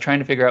kicking. I was trying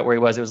to figure out where he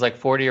was. It was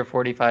 40 or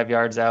 45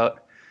 yards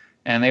out,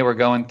 and they were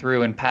going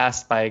through and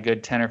passed by a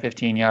good 10 or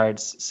 15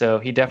 yards. So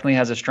he definitely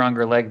has a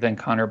stronger leg than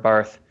Connor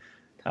Barth,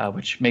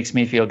 which makes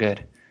me feel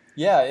good.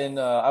 Yeah, and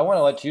I want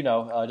to let you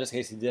know, just in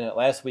case he didn't,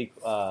 last week,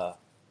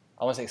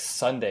 I want to say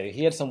Sunday,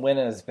 he had some wind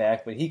in his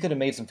back, but he could have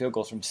made some field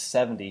goals from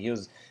 70.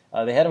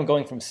 They had him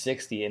going from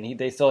 60, and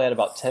they still had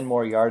about 10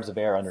 more yards of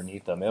air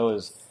underneath him. It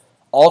was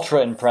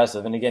ultra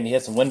impressive. And again, he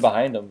had some wind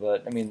behind him,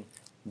 but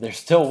there's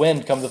still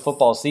wind come the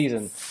football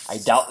season. I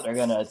doubt that they're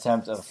going to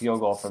attempt a field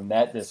goal from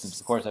that distance.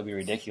 Of course, that'd be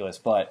ridiculous.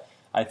 But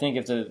I think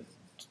if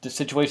the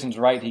situation's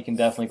right, he can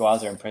definitely go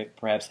out there and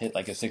perhaps hit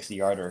a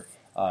 60-yarder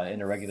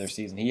in a regular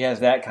season. He has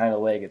that kind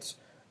of leg. It's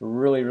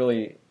really,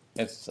 really,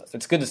 it's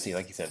good to see.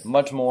 Like you said,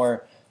 much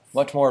more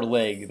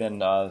leg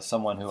than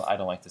someone who I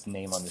don't like this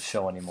name on the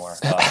show anymore.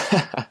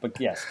 But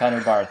yes,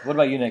 Connor Barth. What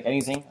about you, Nick?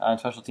 Anything on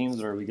special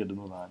teams, or are we good to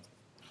move on?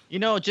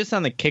 Just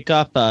on the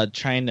kickoff,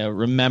 trying to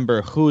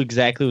remember who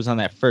exactly was on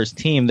that first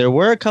team. There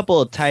were a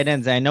couple of tight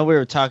ends. I know we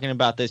were talking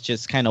about this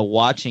just kind of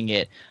watching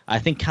it. I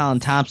think Colin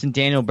Thompson,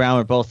 Daniel Brown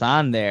were both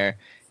on there.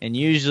 And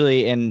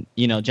usually,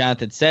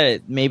 Jonathan said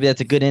it, maybe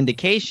that's a good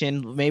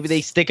indication. Maybe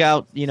they stick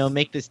out,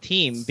 make this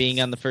team being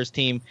on the first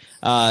team,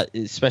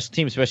 special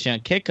team, especially on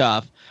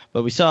kickoff.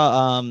 But we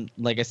saw,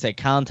 like I said,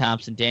 Colin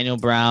Thompson, Daniel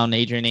Brown,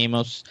 Adrian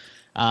Amos,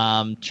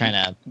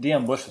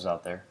 Deion Bush was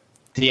out there.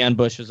 Deion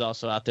Bush was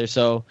also out there.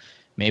 So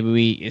maybe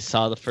we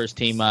saw the first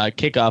team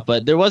kickoff,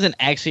 but there wasn't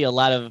actually a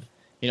lot of,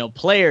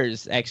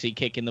 players actually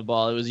kicking the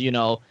ball. It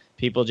was,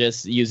 people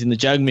just using the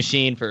jug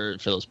machine for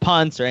those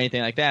punts or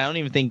anything like that. I don't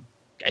even think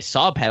I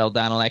saw Pat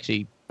O'Donnell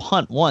actually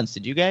punt once.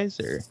 Did you guys?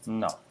 Or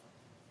no?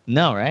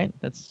 No, right?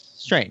 That's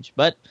strange.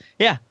 But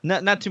yeah,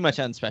 not too much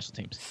on special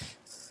teams.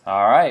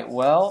 All right.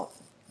 Well,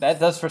 that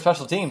does for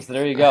special teams.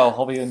 There you go.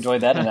 Hope you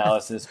enjoyed that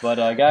analysis. But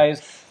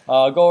guys,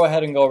 go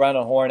ahead and go around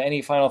the horn.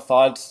 Any final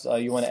thoughts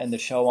you want to end the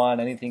show on?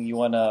 Anything you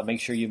want to make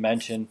sure you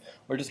mention,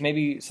 or just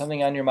maybe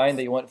something on your mind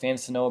that you want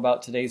fans to know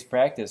about today's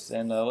practice?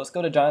 And let's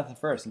go to Jonathan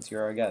first, since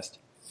you're our guest.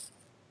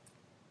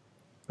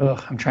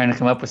 Oh, I'm trying to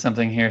come up with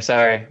something here.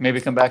 Sorry. Maybe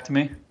come back to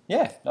me?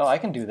 Yeah, no, I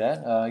can do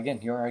that. Again,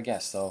 you're our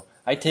guest, so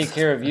I take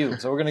care of you.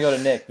 So we're going to go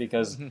to Nick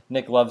because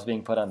Nick loves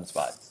being put on the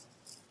spot.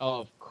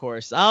 Oh, of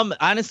course.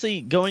 Honestly,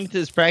 going to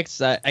this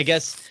practice, I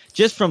guess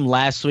just from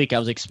last week, I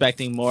was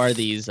expecting more of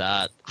these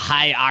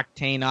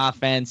high-octane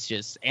offense,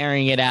 just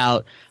airing it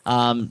out.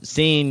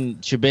 Seeing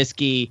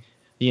Trubisky,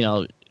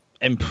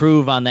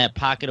 improve on that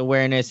pocket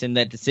awareness and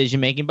that decision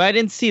making. But I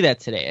didn't see that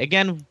today.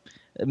 Again,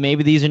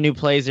 maybe these are new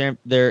plays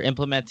they're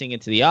implementing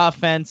into the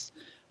offense.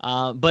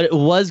 But it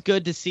was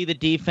good to see the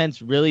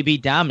defense really be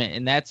dominant,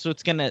 and that's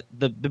what's gonna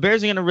the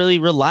Bears are gonna really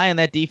rely on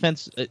that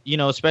defense,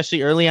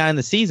 especially early on in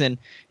the season.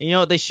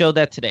 And they showed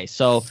that today.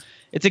 So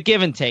it's a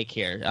give and take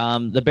here.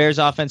 The Bears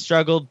offense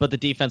struggled, but the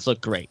defense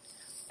looked great.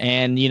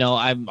 And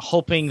I'm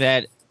hoping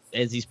that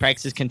as these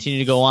practices continue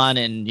to go on,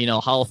 and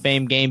Hall of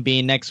Fame game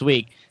being next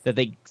week, that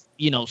they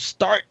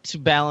start to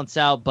balance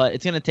out. But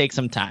it's gonna take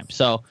some time.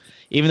 So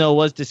even though it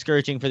was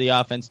discouraging for the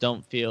offense,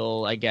 don't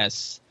feel, I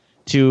guess,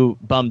 too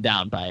bummed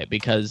down by it,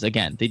 because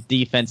again, the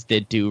defense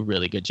did do a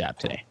really good job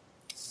today.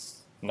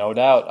 No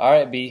doubt. All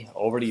right, B,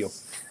 over to you.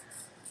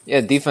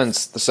 Yeah,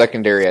 defense, the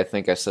secondary, I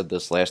think I said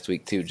this last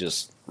week too,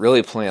 just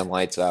really playing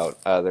lights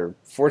out. They're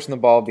forcing the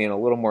ball, being a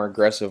little more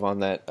aggressive on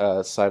that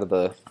side of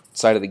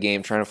the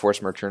game, trying to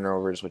force more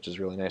turnovers, which is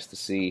really nice to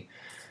see.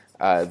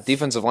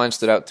 Defensive line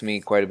stood out to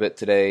me quite a bit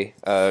today,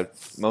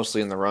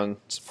 mostly in the run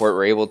support.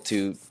 We're able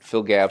to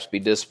fill gaps, be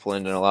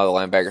disciplined, and allow the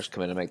linebackers to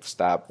come in and make the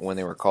stop when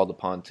they were called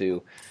upon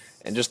to.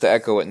 And just to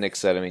echo what Nick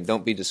said, I mean,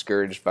 don't be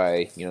discouraged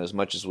by, as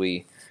much as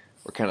we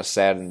were kind of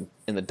sad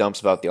in the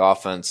dumps about the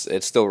offense,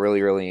 it's still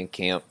really early in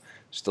camp,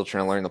 still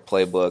trying to learn the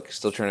playbook,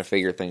 still trying to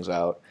figure things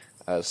out.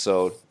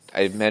 So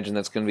I imagine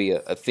that's going to be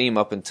a theme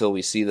up until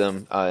we see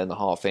them in the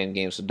Hall of Fame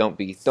game. So don't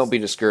be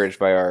discouraged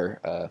by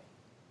our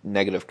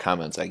negative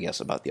comments, I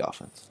guess, about the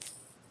offense.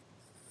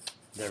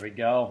 There we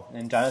go.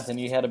 And Jonathan,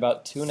 you had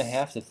about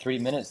 2.5 to 3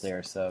 minutes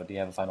there, so do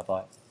you have a final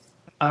thought?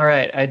 All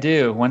right, I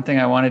do. One thing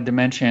I wanted to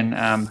mention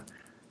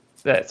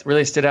that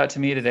really stood out to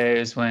me today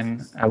is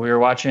when we were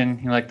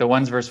watching, like the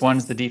ones versus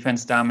ones, the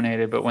defense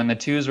dominated, but when the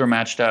twos were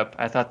matched up,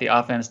 I thought the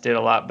offense did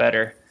a lot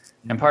better.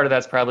 And part of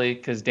that's probably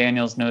because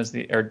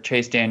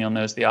Chase Daniel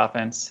knows the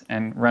offense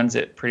and runs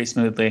it pretty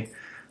smoothly.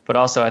 But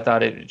also I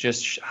thought it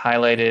just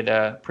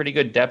highlighted pretty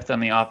good depth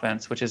on the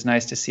offense, which is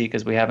nice to see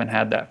because we haven't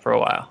had that for a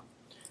while.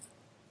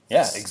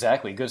 Yeah,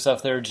 exactly. Good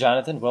stuff there,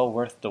 Jonathan. Well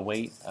worth the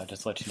wait.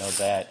 Just to let you know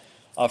that.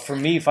 For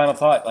me, final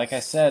thought, like I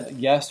said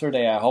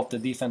yesterday, I hoped the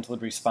defense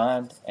would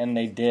respond, and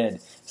they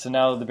did. So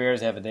now the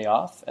Bears have a day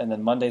off, and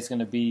then Monday's going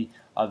to be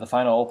the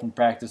final open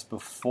practice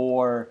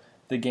before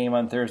the game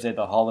on Thursday,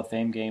 the Hall of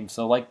Fame game.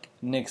 So like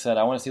Nick said,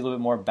 I want to see a little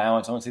bit more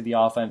balance. I want to see the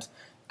offense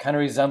kind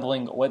of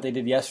resembling what they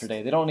did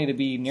yesterday. They don't need to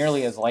be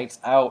nearly as lights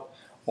out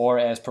or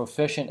as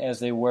proficient as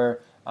they were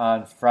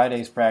on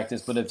Friday's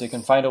practice, but if they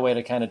can find a way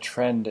to kind of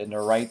trend in the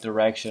right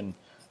direction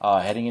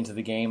heading into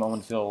the game, I'm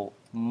going to feel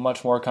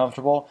much more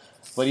comfortable.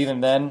 But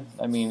even then,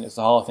 I mean, it's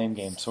the Hall of Fame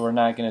game, so we're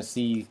not going to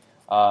see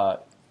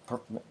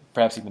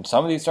perhaps even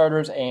some of these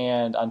starters,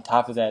 and on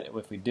top of that,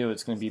 if we do,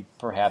 it's going to be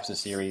perhaps a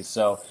series.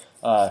 So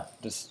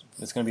it's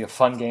going to be a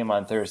fun game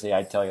on Thursday,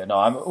 I tell you.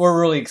 No, we're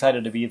really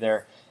excited to be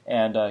there,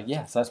 and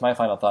so that's my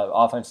final thought.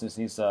 Offense just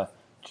needs to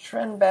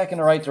trend back in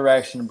the right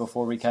direction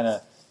before we kind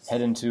of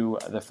head into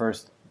the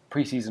first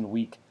preseason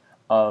week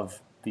of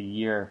the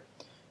year.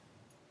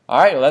 All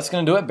right, well, that's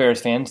going to do it,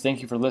 Bears fans.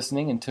 Thank you for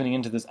listening and tuning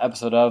into this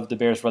episode of the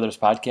Bears Brothers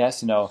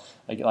Podcast.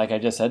 Like I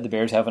just said, the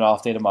Bears have an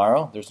off day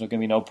tomorrow. There's going to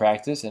be no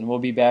practice, and we'll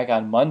be back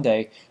on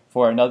Monday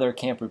for another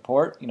camp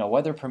report.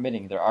 Weather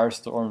permitting, there are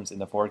storms in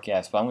the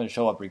forecast, but I'm going to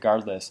show up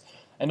regardless.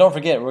 And don't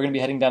forget, we're going to be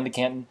heading down to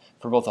Canton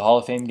for both the Hall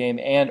of Fame game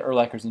and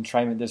Urlacher's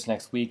enshrinement this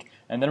next week.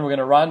 And then we're going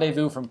to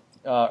rendezvous from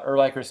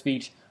Urlacher's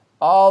speech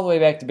all the way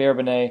back to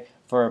Bourbonnais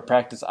for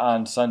practice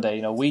on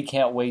Sunday. We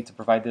can't wait to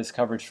provide this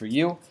coverage for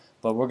you.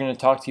 But we're going to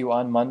talk to you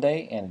on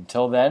Monday, and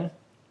until then,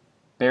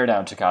 bear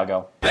down,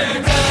 Chicago. Bear down,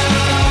 Chicago Bears.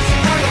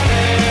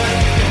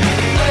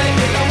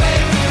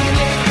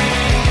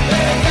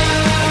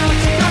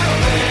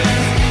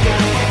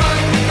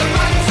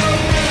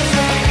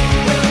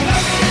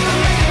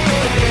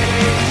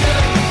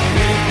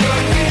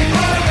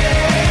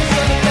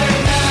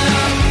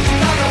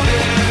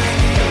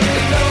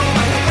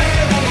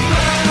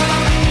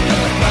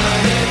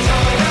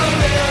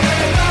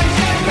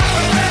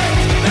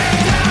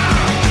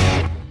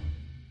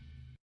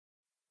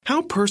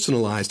 How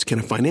personalized can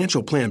a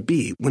financial plan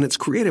be when it's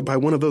created by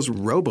one of those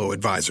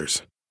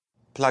robo-advisors?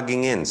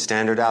 Plugging in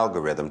standard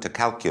algorithm to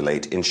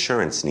calculate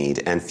insurance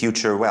need and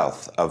future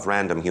wealth of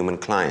random human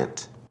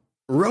client.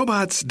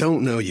 Robots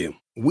don't know you.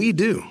 We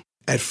do.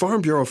 At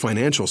Farm Bureau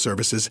Financial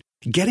Services,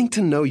 getting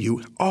to know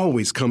you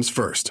always comes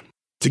first.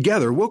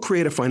 Together, we'll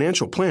create a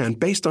financial plan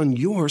based on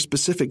your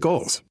specific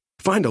goals.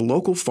 Find a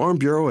local Farm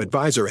Bureau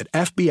advisor at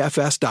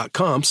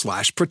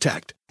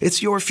fbfs.com/protect.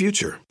 It's your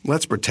future.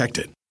 Let's protect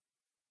it.